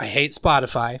hate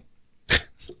Spotify.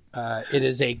 It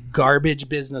is a garbage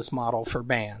business model for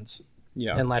bands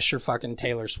Yeah. unless you're fucking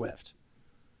Taylor Swift.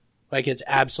 Like it's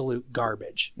absolute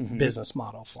garbage business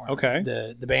model for them. Okay.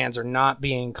 The bands are not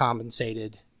being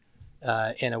compensated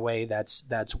in a way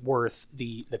that's worth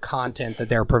the content that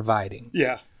they're providing.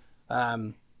 Yeah.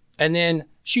 And then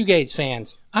shoegaze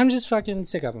fans, I'm just fucking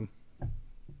sick of them.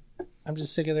 I'm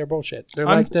just sick of their bullshit. They're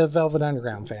like the Velvet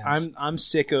Underground fans. I'm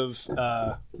sick of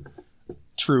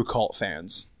true cult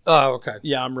fans. Oh, okay.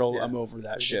 Yeah, I'm over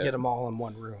that shit. Get them all in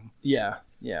one room. Yeah.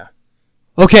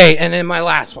 Okay, and then my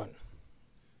last one.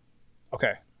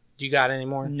 Okay. Do you got any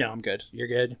more? No, I'm good. You're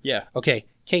good? Yeah. Okay,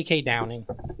 KK Downing.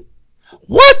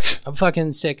 What? I'm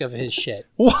fucking sick of his shit.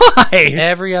 Why?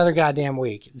 Every other goddamn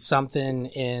week, something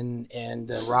in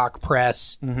the rock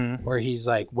press where he's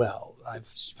like, well, I've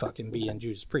fucking be in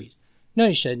Judas Priest. No,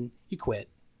 you shouldn't. You quit.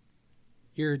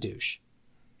 You're a douche.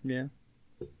 Yeah.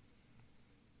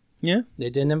 Yeah. They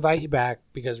didn't invite you back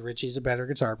because Richie's a better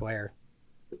guitar player.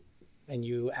 And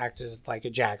you acted like a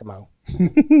Giacomo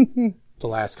the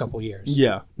last couple years.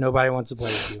 Yeah. Nobody wants to play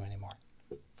with you anymore.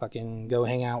 Fucking go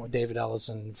hang out with David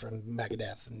Ellison from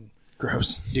Megadeth and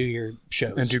Gross. do your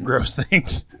shows. And do gross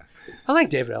things. I like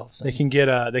David Ellison. They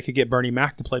could get Bernie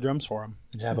Mac to play drums for him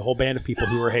and have a whole band of people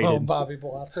who are hated. Oh, Bobby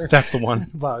Blotzer. That's the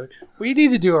one. Bobby. We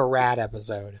need to do a Rat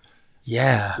episode.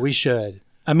 Yeah. We should.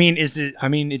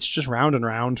 It's just round and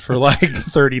round for like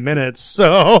 30 minutes.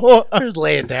 So Just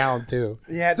lay it down too.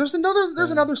 yeah, there's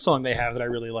another song they have that I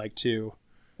really like too.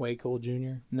 Way Cool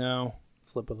Jr. No.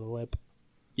 Slip of the Lip.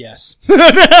 Yes.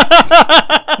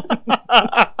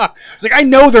 It's like I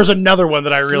know there's another one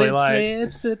that I really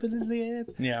like. Slip of the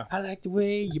lip. Yeah. I like the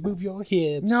way you move your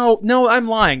hips. No, I'm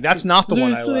lying. That's not the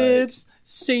one I Loose like. lips,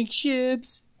 sink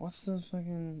ships. What's the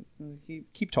fucking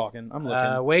keep talking. I'm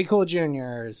looking. Way Cool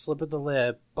Jr., Slip of the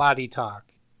Lip, Body Talk,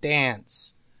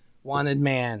 Dance, Wanted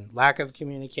Man, Lack of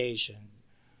Communication,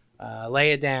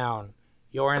 Lay It Down,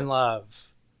 You're in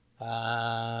Love,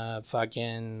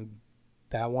 fucking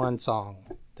that one song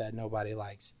that nobody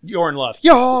likes. You're in Love.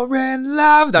 You're in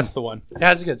Love. That's the one.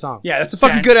 That's a good song. Yeah, that's a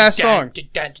fucking good ass song.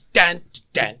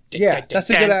 Yeah, that's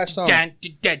a good ass song.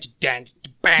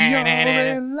 You're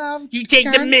in love. You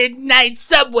take the midnight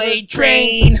subway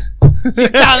train. You're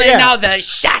calling all the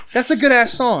shots. That's a good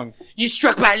ass song. You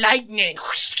struck by lightning.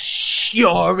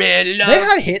 You're in love. They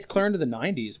had hits clear into the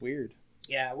 90s. Weird.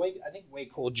 Yeah, I think Way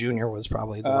Cool Jr. was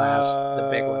probably the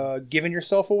big one. Giving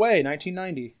Yourself Away,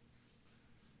 1990.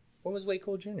 What was Way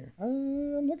Cool Jr.?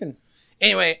 I'm looking.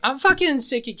 Anyway, I'm fucking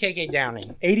sick of KK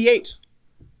Downing. 88.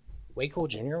 Way Cool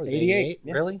Jr. was 88?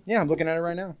 Yeah. Really? Yeah, I'm looking at it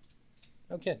right now.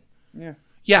 No kidding. Yeah.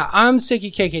 Yeah, I'm sick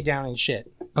of KK Downing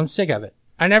shit. I'm sick of it.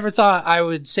 I never thought I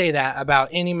would say that about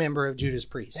any member of Judas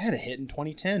Priest. They had a hit in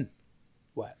 2010.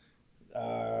 What?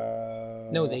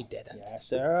 No, they didn't.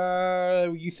 Yes.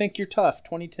 You Think You're Tough,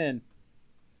 2010.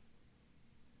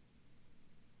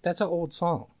 That's an old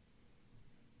song.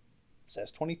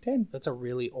 Says 2010. That's a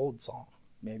really old song.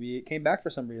 Maybe it came back for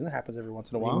some reason. That happens every once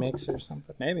in a while. Remix or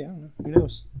something. Maybe. I don't know. Who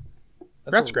knows?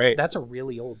 Rat's great. That's a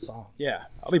really old song. Yeah.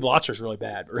 Bobby Blotzer's really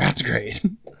bad, but Rat's great.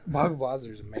 Bobby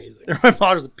Blotzer's amazing. Bobby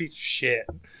Blotzer's a piece of shit.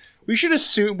 We should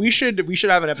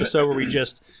have an episode where we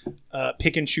just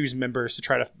pick and choose members to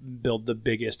try to build the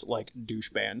biggest like douche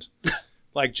band.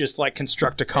 Like just like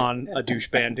Constructicon a douche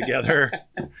band together.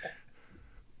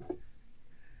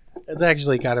 That's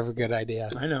actually kind of a good idea.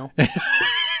 I know.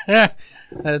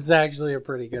 That's actually a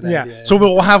pretty good idea. So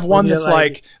we'll have one that's like-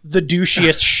 like the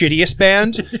douchiest, shittiest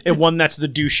band, and one that's the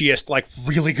douchiest, like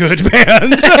really good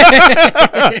band.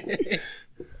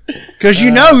 Because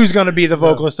you know who's going to be the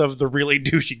vocalist of the really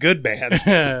douchey good band.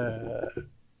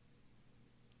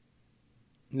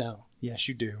 No. Yes,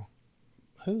 you do.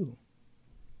 Who?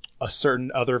 A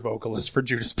certain other vocalist for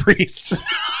Judas Priest.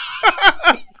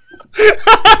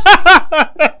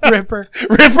 Ripper.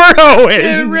 Ripper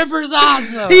Owens. Ripper's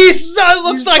awesome. He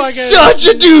looks like fucking- such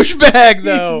a douchebag,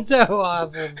 though. He's so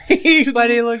awesome. But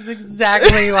he looks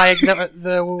exactly like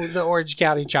the Orange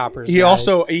County Choppers. He guy.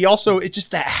 also it's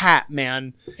just that hat,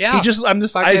 man. Yeah. I Fucking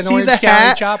see Orange the County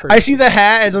hat. Choppers. I see the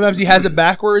hat, and sometimes he has it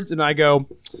backwards, and I go,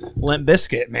 Limp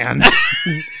Bizkit, man.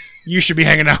 You should be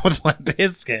hanging out with Limp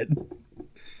Bizkit.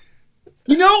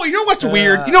 You know what's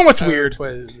weird? You know what's weird?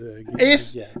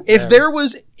 If there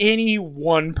was any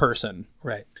one person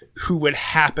right who would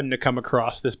happen to come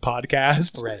across this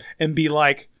podcast Right. and be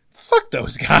like, fuck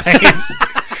those guys.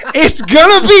 It's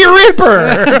gonna be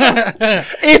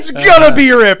Ripper. It's gonna be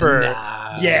Ripper.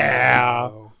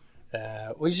 Yeah.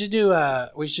 We should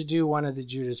do one of the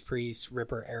Judas Priest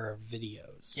Ripper era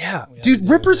videos. Yeah. We have to Dude, do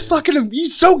a Ripper's video. fucking,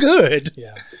 he's so good.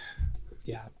 Yeah.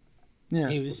 Yeah.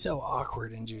 He was so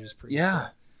awkward in Judas Priest. Yeah.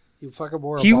 He fucking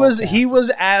wore a He ball was cap. he was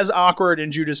as awkward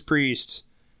in Judas Priest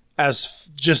as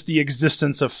just the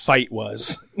existence of Fight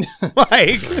was.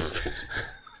 Like,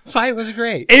 Fight was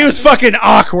great. it was fucking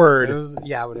awkward. But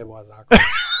it was awkward.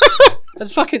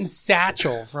 That's fucking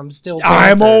Satchel from Still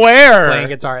I'm Panther aware. playing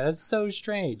guitar. That's so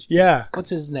strange. Yeah. What's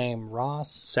his name? Ross?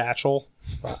 Satchel.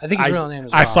 I think his real name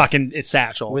is Ross. It's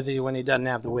Satchel. When he doesn't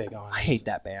have the wig on. I hate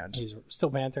that band. He's Still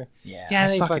Panther? Yeah, Yeah,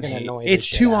 they I fucking hate annoy it. the It's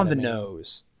shit too out on of the me.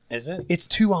 nose. Is it? It's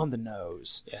too on the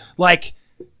nose. Yeah. Like,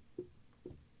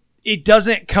 it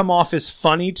doesn't come off as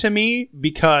funny to me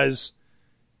because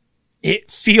it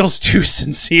feels too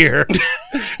sincere.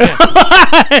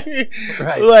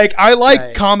 Right. Like, I like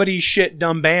Right. comedy shit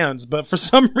dumb bands, but for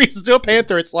some reason, Steel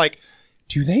Panther, it's like,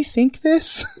 do they think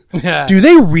this? Yeah. Do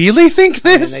they really think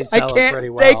this? they sell it can't. pretty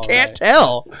well, They can't right.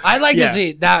 tell. I like Yeah. to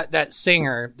see that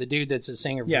singer, the dude that's a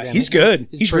singer. For Yeah, them. he's good.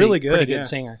 He's pretty, really good, Pretty yeah. good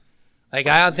singer. Like,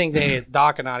 I don't think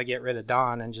Doc ought to get rid of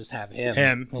Don and just have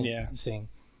him. Yeah. Sing.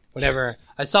 Whatever.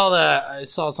 I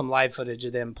saw some live footage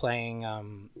of them playing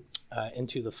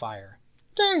Into the Fire.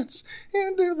 Dance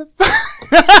into the.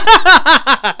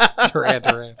 Duran.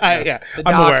 Yeah, The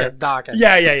I'm aware. Docket.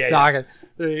 Yeah. Docket.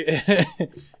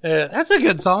 That's a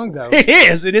good song, though. It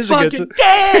is. It is a Fucking good.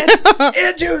 dance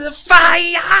into the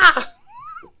fire.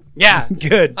 Yeah.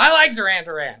 Good. I like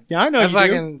Duran. Yeah, I know I you do.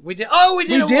 fucking we did. Oh, we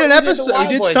did. We did an the episode- Wild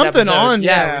we did Boys something episode. on,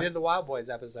 yeah. we did the Wild Boys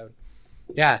episode.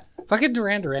 Yeah, fucking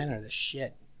Duran are the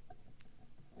shit.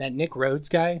 That Nick Rhodes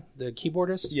guy, the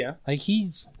keyboardist. Yeah. like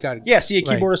he's got. Yeah, see a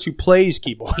keyboardist who plays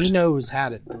keyboard. He knows how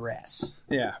to dress.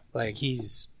 Yeah. Like he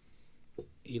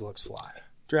looks fly.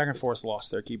 Dragon Force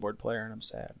lost their keyboard player, and I'm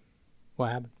sad.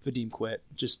 What happened? Vadim quit.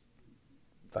 Just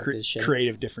Fuck this shit.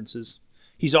 creative differences.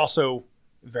 He's also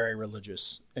very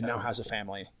religious and now has a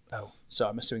family. Oh. So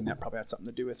I'm assuming that probably had something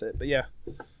to do with it. But yeah,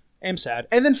 I'm sad.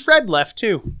 And then Fred left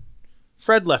too.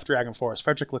 Fred left Dragon Force.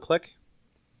 Frederick Leclerc,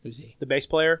 Who's he? the bass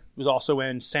player, was also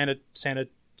in Sinsanum.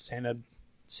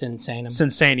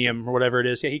 Sinsanium or whatever it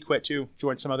is. Yeah, he quit too.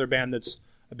 Joined some other band that's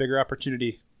a bigger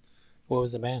opportunity. What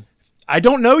was the band? I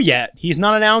don't know yet. He's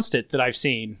not announced it that I've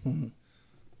seen. Mm-hmm.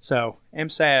 So I'm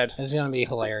sad. It's gonna be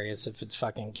hilarious if it's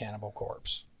fucking Cannibal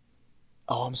Corpse.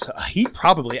 Oh, I'm so. He'd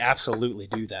probably absolutely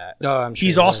do that. Oh, I'm sure.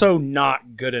 He's he would. also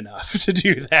not good enough to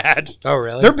do that. Oh,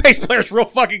 really? Their bass player's real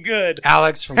fucking good.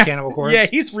 Alex from Cannibal Corpse. Yeah,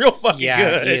 he's real fucking Yeah,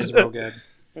 good. he is real good.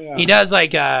 Yeah. He does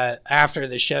like after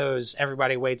the shows,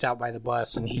 everybody waits out by the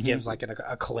bus, and he Mm-hmm. gives like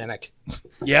a clinic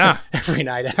Yeah, every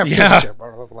night after Yeah. the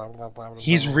show.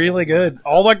 he's really good.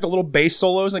 All like the little bass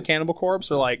solos in Cannibal Corpse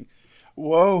are like,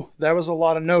 whoa, that was a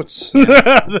lot of notes.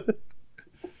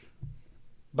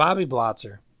 Bobby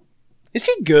Blotzer Is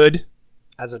he good?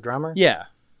 as a drummer. Yeah.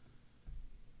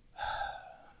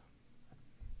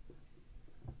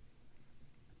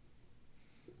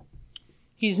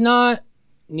 He's not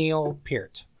Neil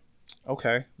Peart.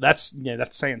 Okay, that's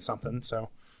saying something. So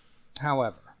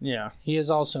However, yeah, he is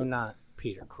also not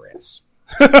Peter Criss.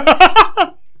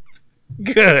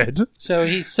 good. So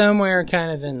he's somewhere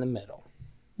kind of in the middle.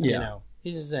 Yeah, You know,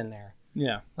 he's just in there,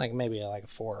 yeah. like maybe like a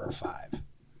 4 or a 5.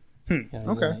 Hmm. You know,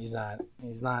 Okay.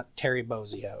 He's not Terry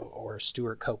Bozzio or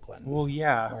Stuart Copeland. Well,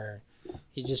 yeah. Where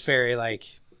he's just very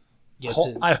like gets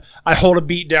Hol- it. I hold a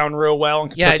beat down real well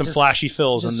and can put some just- flashy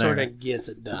fills just in there. Sort of gets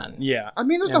it done. Yeah, I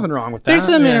mean, there's Yeah. nothing wrong with that. There's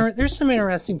some yeah. there's some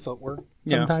interesting footwork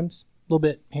Yeah. sometimes. A little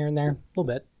bit here and there, a little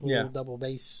bit. A little Yeah. double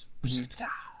bass.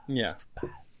 Yeah.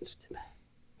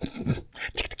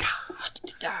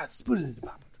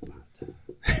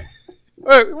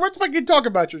 Hey, let's fucking talk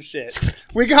about your shit.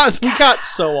 We got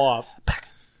so off.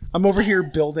 I'm over here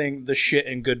building the shit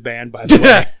in good band, by the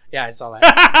way. Yeah, I saw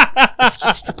that.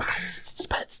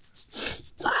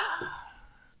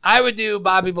 I would do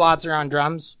Bobby Blotzer on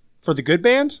drums. For the good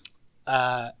band?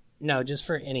 No, just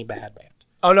for any bad band.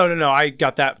 Oh no! I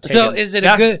got that. So taken. is it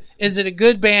That's- a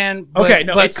good band? But, Okay,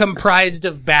 no, but it's- comprised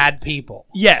of bad people.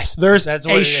 Yes, there's That's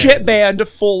what a it shit is. band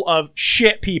full of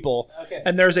shit people, Okay.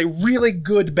 and there's a really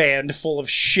good band full of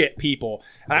shit people.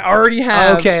 I already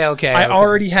have. Okay. I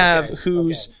already have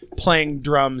who's playing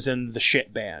drums in the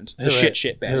shit band, the Who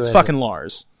shit band. who It's is fucking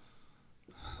Lars.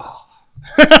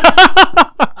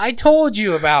 I told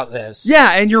you about this.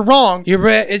 Yeah, and you're wrong.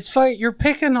 You're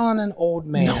picking on an old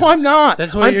man. No, I'm not.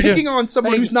 That's what I'm you're picking doing. on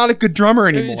someone Hey. who's not a good drummer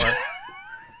anymore.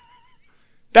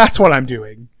 That's what I'm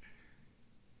doing.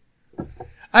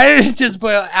 I just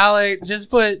put Alec. Just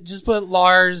put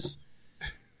Lars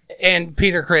and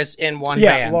Peter Criss in one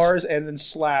Yeah, band. Lars and then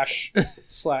slash.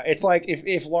 It's like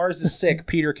if Lars is sick,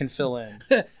 Peter can fill in.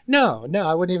 No,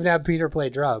 I wouldn't even have Peter play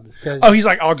drums because Oh, he's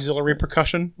like auxiliary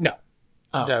percussion? no,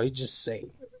 Oh. no, he's just sing.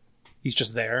 He's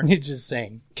just there. He's just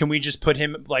sing. Can we just put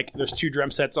him, like, there's 2 drum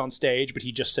sets on stage, but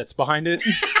he just sits behind it?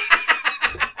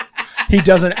 He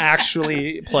doesn't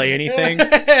actually play anything.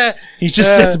 He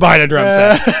just sits behind a drum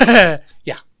set.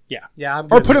 Yeah. I'm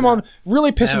Or good put with him on, that.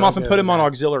 really piss him Yeah, off and I'm put good him with on that.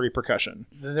 auxiliary percussion.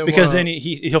 Then Because we'll- then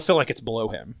he'll feel like it's below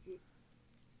him.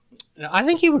 I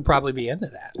think he would probably be into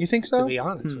that. You think so? To be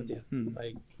honest with you,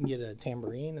 like you can get a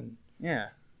tambourine and Yeah.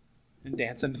 And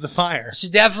dance into the fire.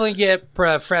 should definitely get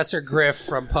Professor Griff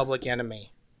from Public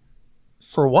Enemy.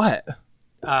 For what?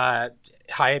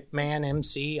 Hype man,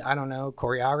 MC, I don't know,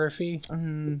 choreography.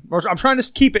 I'm trying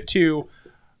to keep it to.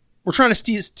 We're trying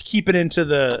to keep it into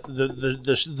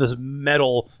the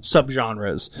metal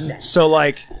subgenres. So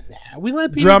like We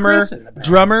let Peter drummer, Chris in the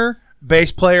band.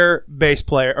 bass player,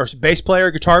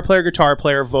 guitar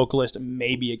player, vocalist,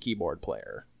 maybe a keyboard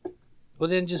player. Well,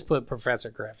 then just put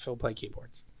Professor Griff. He'll play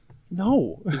keyboards.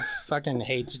 No. Fucking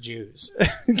hates Jews.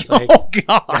 Oh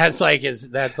God. That's like his.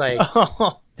 That's like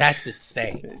that's his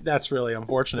thing. That's really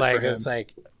unfortunate Like for him. it's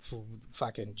like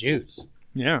fucking Jews.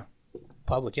 Yeah.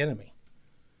 Public Enemy.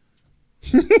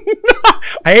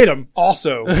 I hate him.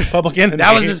 Also, Public Enemy.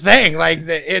 That was his thing. Like,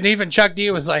 and even Chuck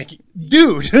D was like,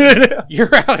 dude.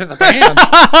 "You're out of the band."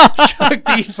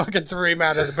 Chuck D fucking threw him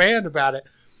out of the band about it.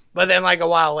 But then, like a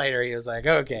while later, he was like,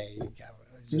 "Okay,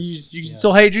 You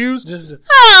still hate Jews? just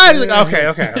He's like,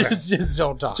 okay. just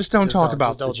don't talk. Just don't talk about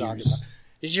just the don't talk Jews. about it.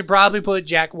 You should probably put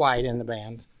Jack White in the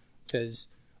band,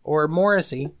 or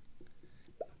Morrissey.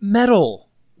 Metal,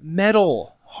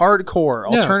 hardcore,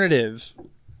 No. alternative.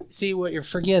 See, what you're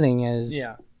forgetting is,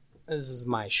 Yeah. this is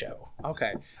my show.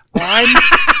 Okay.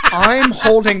 I'm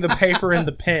holding the paper and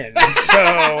the pen,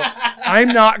 so I'm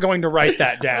not going to write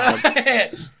that down.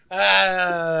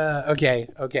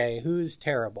 Okay. Who's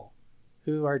terrible?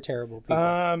 Who are terrible people?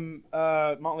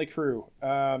 Motley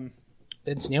Crue.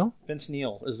 Vince Neil? Vince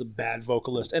Neil is a bad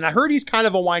vocalist, and I heard he's kind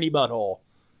of a whiny butthole.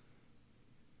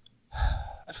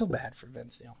 I feel bad for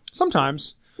Vince Neil.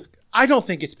 Sometimes. I don't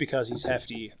think it's because he's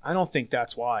hefty. I don't think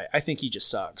that's why. I think he just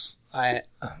sucks. I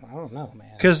don't know,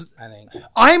 man. 'Cause I think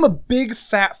I'm a big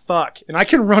fat fuck, and I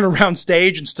can run around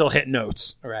stage and still hit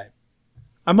notes. right.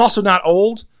 I'm also not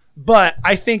old, but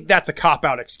I think that's a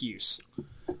cop-out excuse.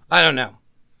 I don't know.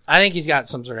 I think he's got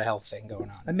some sort of health thing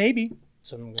going on. Maybe.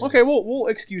 Some Okay, we'll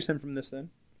excuse him from this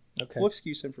then. Okay. We'll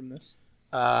excuse him from this.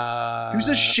 Who's Who's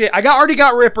a shit? I already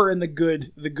got Ripper in the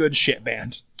good shit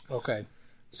band. Okay.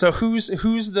 So who's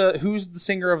the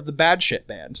singer of the bad shit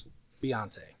band?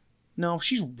 Beyonce. No,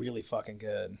 she's really fucking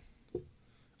good.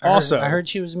 I heard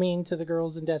she was mean to the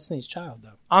girls in Destiny's Child,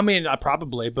 though. I mean,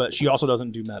 probably, but she also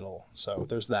doesn't do metal, so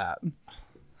there's that.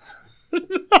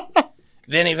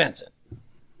 Vinnie Vincent.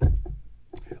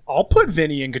 I'll put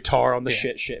Vinny in guitar on the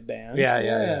shit band.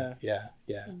 Yeah.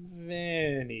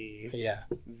 Vinny. Yeah.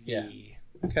 V.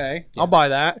 Okay, I'll buy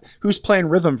that. Who's playing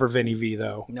rhythm for Vinny V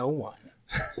though? No one.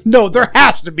 No, there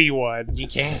has to be one. You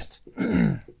can't.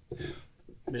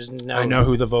 There's no. I know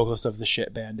who the vocalist of the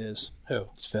shit band is. Who?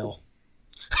 It's Phil.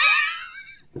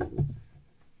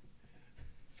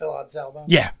 Phil Anselmo?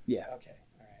 Yeah. Okay. All right.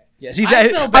 Yeah. See, I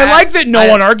that, feel I bad. like that no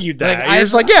one argued that. You're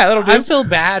just like, yeah, that'll do. I feel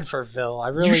bad for Phil. I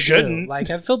really You shouldn't. do. Like,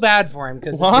 I feel bad for him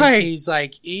because Why? he's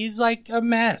like a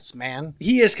mess, man.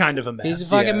 He is kind of a mess. He's a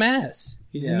fucking yeah. mess.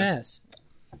 He's Yeah. a mess.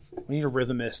 We need a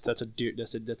rhythmist. That's a dude.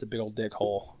 That's a big old dick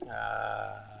hole.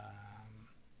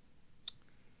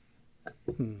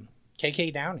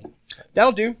 KK Downing.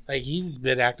 That'll do. Like, he's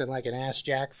been acting like an ass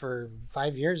jack for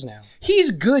 5 years now.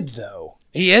 He's good though.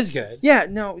 He is good. Yeah.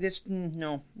 No. This.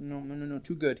 No.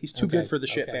 Too good. He's too Okay, good for the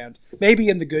shit okay. band. Maybe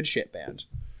in the good shit band.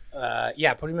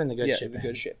 Yeah, put him in the good shit the band.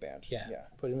 good shit band. Yeah, Yeah.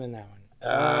 put him in that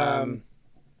one.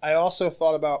 I also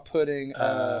thought about putting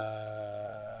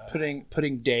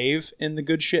putting Dave in the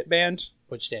good shit band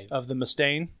Which Dave? of the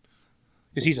Mustaine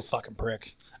because he's a fucking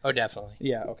prick. Oh, definitely.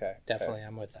 Yeah. Okay. Definitely,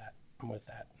 I'm with that.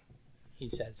 He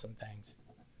says some things.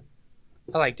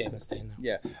 I like Dave Mustaine, though.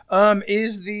 Yeah.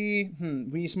 Is the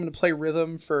we need someone to play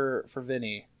rhythm for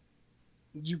Vinny?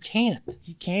 You can't.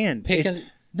 He can Pick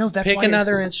that's pick why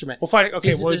another instrument. We'll find it.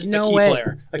 Okay, There's a no key way.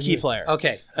 player. A key player.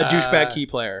 Okay. A douchebag key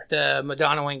player. The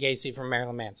Madonna Wayne Gacy from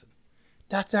Marilyn Manson.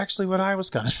 That's actually what I was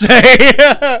gonna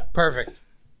say. Perfect.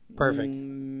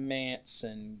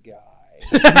 Manson guy.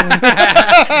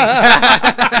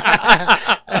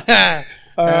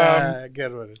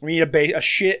 Good one. We need a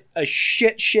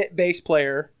shit bass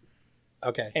player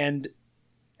Okay. and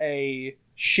a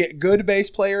shit good bass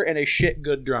player and a shit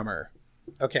good drummer.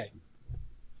 Okay.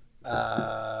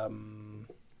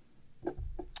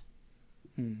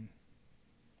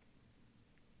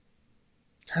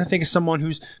 Trying to think of someone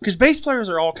because bass players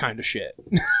are all kind of shit,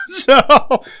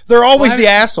 so they're always Why- the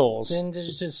assholes. Then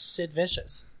there's just Sid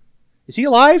Vicious. Is he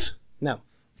alive? No.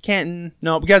 Canton.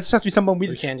 No, because this has to be someone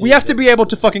We can't do we have to that. be able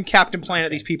to fucking Captain Planet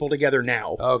these people together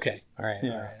now. Okay. All right.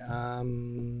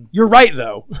 You're right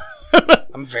though.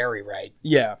 I'm very right.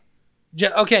 Yeah.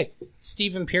 Okay.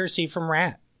 Stephen Piercy from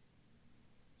Rat.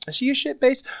 Is he a shit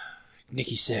base?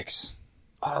 Nikki Sixx.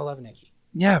 Oh, I love Nikki.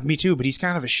 Yeah, me too, but he's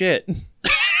kind of a shit.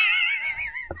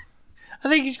 I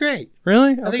think he's great.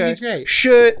 Really? I think he's great.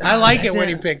 Shit. I like it when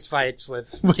he picks fights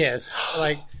with Kiss.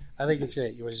 I think it's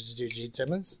great. You want to just do Gene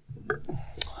Simmons?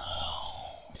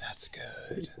 That's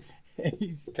good.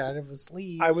 He's kind of a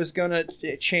sleaze. I was gonna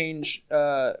change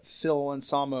Phil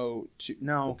Anselmo to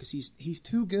no, because he's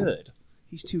too good.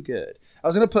 He's too good. I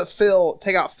was gonna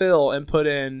take out Phil and put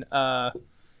in oh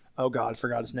god,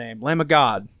 forgot his name. Lamb of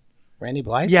God. Randy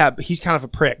Blythe? Yeah, but he's kind of a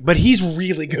prick. But he's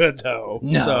really good though.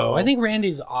 No, so. I think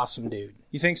Randy's an awesome dude.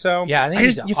 You think so? Yeah, I think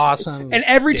he's awesome. And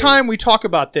every dude. time we talk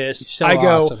about this, so I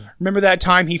go, awesome. remember that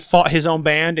time he fought his own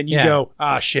band? And you go,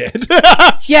 ah, shit.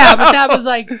 Yeah, but that was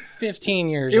like 15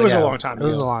 years ago. It was a long time ago. It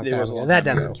was a long time ago. That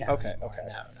doesn't count. Okay. No.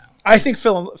 I think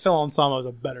Phil Anselmo is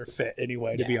a better fit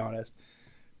anyway, to be honest.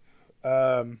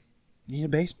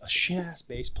 Need a shit-ass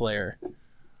bass player.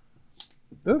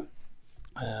 Ooh.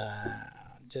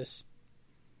 Just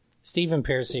Stephen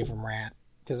Piercy from Rat,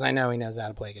 because I know he knows how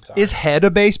to play guitar. Is Head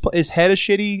a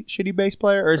shitty bass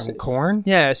player? Or is from it Korn?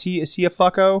 Yeah, is he a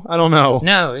fucko? I don't know.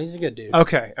 No, he's a good dude.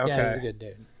 Okay. Yeah, he's a good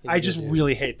dude. I just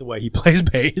really hate the way he plays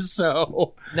bass,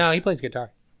 so No, he plays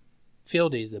guitar.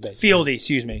 Fieldy's the bass. Fieldy,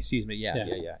 excuse me. Yeah.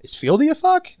 Is Fieldy a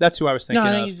fuck? That's who I was thinking No,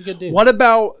 I of. think he's a good dude. What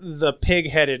about the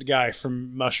pig-headed guy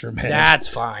from Mushroom Head? That's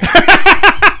fine.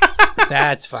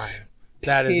 That's fine.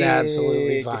 That is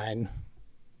absolutely fine.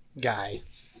 Guy.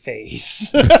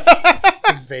 Face.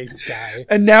 Big face guy.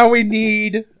 And now we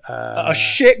need a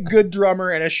shit good drummer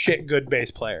and a shit good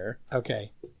bass player.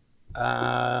 Okay.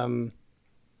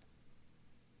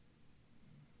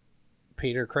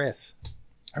 Peter Criss.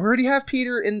 I already have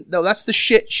Peter in. No, that's the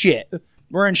shit.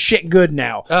 We're in shit good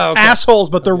now. Oh, okay. Assholes,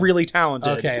 but they're really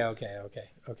talented. Okay.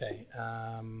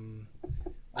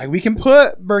 We can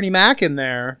put Bernie Mac in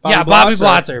there. Bobby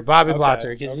Blotzer. Bobby Okay,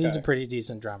 Blotzer, because he's a okay. pretty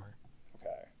decent drummer.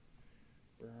 Okay.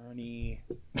 Bernie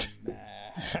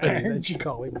Mac. That you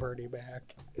call him Bernie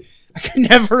Mac. I can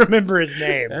never remember his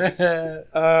name.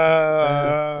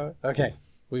 Okay,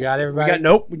 we got everybody.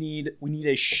 Nope. We need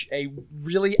a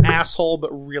really asshole but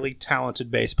really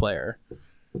talented bass player.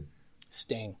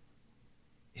 Sting.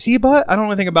 Is he a butt? I don't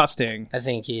know anything about Sting. I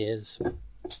think he is.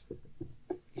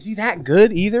 Is he that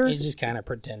good either? He's just kind of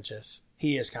pretentious.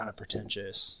 He is kind of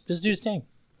pretentious. Just do Sting.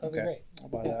 That'll be great. I'll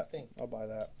buy Yeah, that. Sting. I'll buy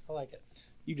that. I like it.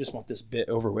 You just want this bit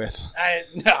over with. I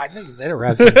think it's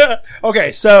interesting.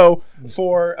 Okay, so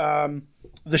for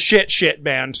the shit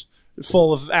band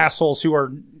full of assholes who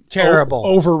are Terrible.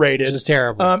 overrated. Just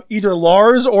terrible. Either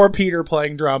Lars or Peter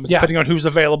playing drums, depending on who's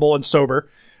available and sober.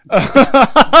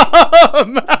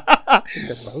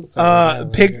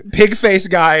 Pig face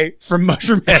guy from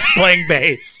Mushroom Head playing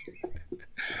bass.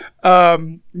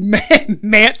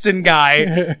 Manson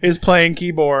guy is playing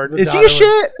keyboard. Is he a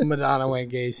shit? Madonna Wayne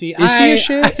Gacy. Is he a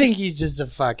shit? I think he's just a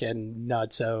fucking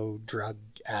nutso drug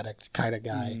addict kind of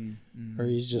guy. Where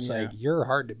he's just like, you're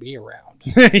hard to be around.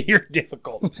 You're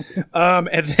difficult.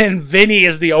 And then Vinny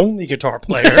is the only guitar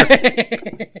player.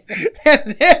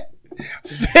 And then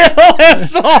Phil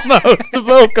is almost the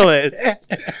vocalist.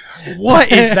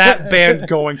 What is that band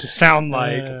going to sound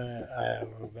like? I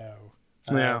don't know.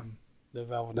 Yeah. The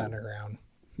Velvet Underground.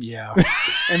 Yeah.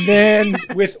 And then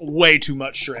with way too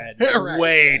much shred.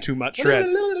 Way too much shred.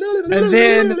 And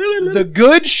then the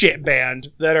good shit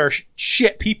band that are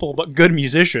shit people but good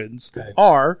musicians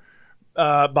are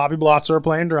Bobby Blotzer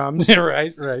playing drums.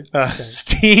 right.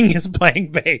 Sting is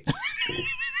playing bass.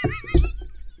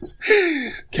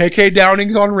 KK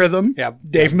Downing's on rhythm. Yep.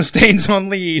 Dave Mustaine's on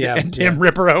lead. Yep. And Tim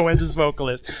Ripper Owens is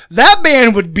vocalist. That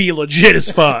band would be legit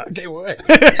as fuck. They would.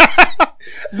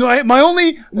 My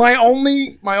only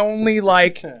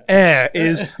like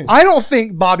is I don't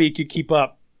think Bobby could keep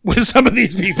up with some of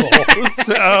these people.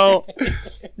 So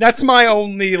that's my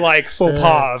only like faux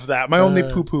pas of that. My only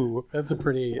poo poo. That's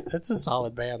a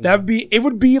solid band. It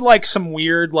would be like some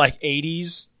weird like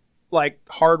 80s like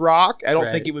hard rock. I don't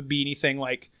Right. think it would be anything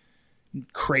like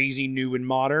crazy new and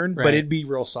modern, but Right. it'd be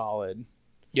real solid.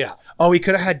 Yeah. Oh, we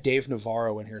could have had Dave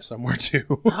Navarro in here somewhere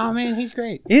too. Oh man, he's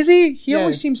great. Is he? He Yeah.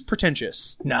 always seems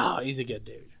pretentious. No, he's a good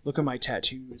dude. Look at my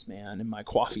tattoos, man, and my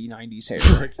coiffy 90s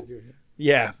hair.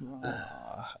 Yeah.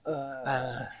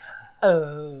 I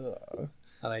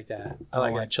like that. I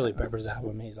like that Chili Peppers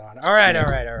album he's on. All right.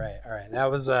 That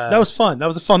was That was fun. That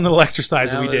was a fun little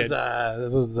exercise we did. That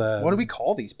was What do we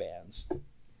call these bands?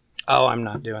 Oh, I'm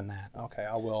not doing that. Okay,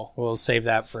 I will. We'll save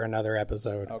that for another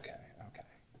episode. Okay.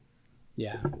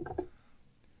 Yeah.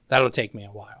 That'll take me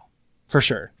a while. For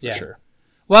sure. Yeah. For sure.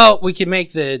 Well, we can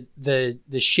make the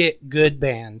shit good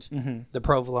band, the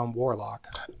Provolone Warlock.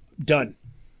 Done.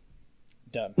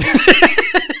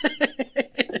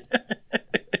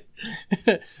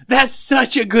 That's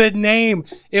such a good name.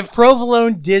 If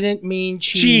provolone didn't mean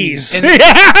cheese, and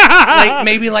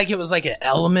maybe it was like an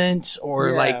element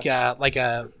or like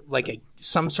a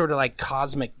some sort of like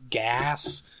cosmic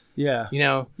gas. Yeah. You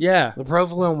know. Yeah. The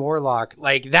Provolone Warlock.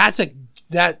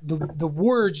 The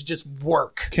words just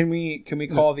work. Can we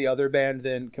call the other band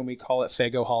then? Can we call it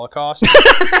Fago Holocaust?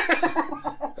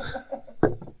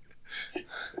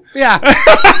 Yeah.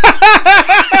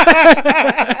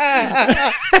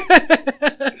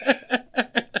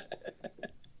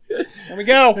 There we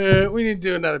go. We need to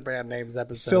do another band names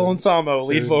episode. Phil Anselmo,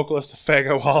 lead vocalist of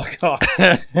Fago Holocaust.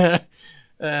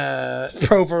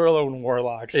 Provolone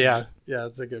Warlocks. Yeah,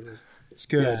 it's a good one. It's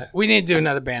good. Yeah. We need to do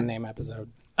another band name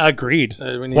episode. Agreed.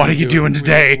 What are you doing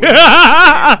today? We need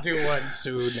to do one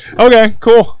soon. Okay,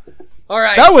 cool. All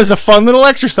right. That was a fun little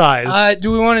exercise.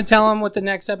 Do we want to tell them what the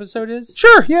next episode is?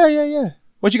 Sure. Yeah.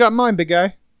 What you got in mind, big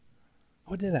guy?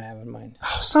 What did I have in mind?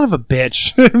 Oh, son of a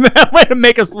bitch. Way to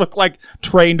make us look like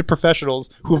trained professionals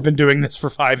who have been doing this for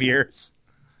 5 years.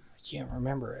 I can't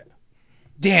remember it.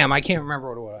 Damn, I can't remember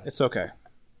what it was. It's okay.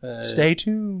 Stay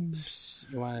tuned.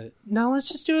 You want to? No, let's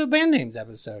just do a band names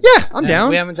episode. Yeah, I'm down.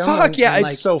 We haven't done Fuck one yeah, in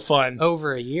it's so fun.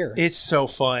 over a year. It's so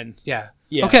fun. Yeah.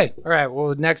 Yeah. Okay. All right.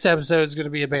 Well, next episode is going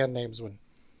to be a band names one.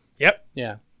 Yep.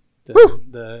 Yeah.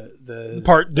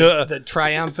 The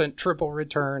triumphant triple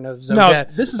return of Zodak. No,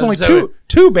 this is only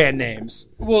two band names.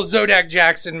 Well, Zodak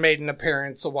Jackson made an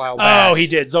appearance a while back. Oh, he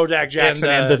did. Zodak Jackson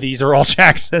and the These Are All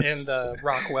Jacksons. in the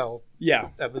Rockwell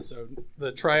episode.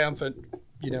 The triumphant,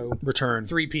 return.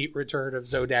 Three-peat return of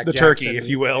Zodak the Jackson. turkey, if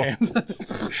you will.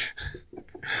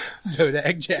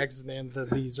 Zodak Jackson and the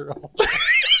These Are All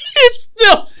It's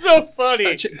still so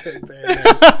funny. Such a good band.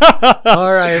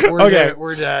 All right,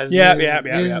 we're done. Yeah.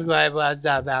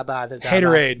 Haterade.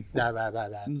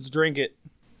 Haterade. Let's drink it.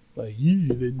 Bye.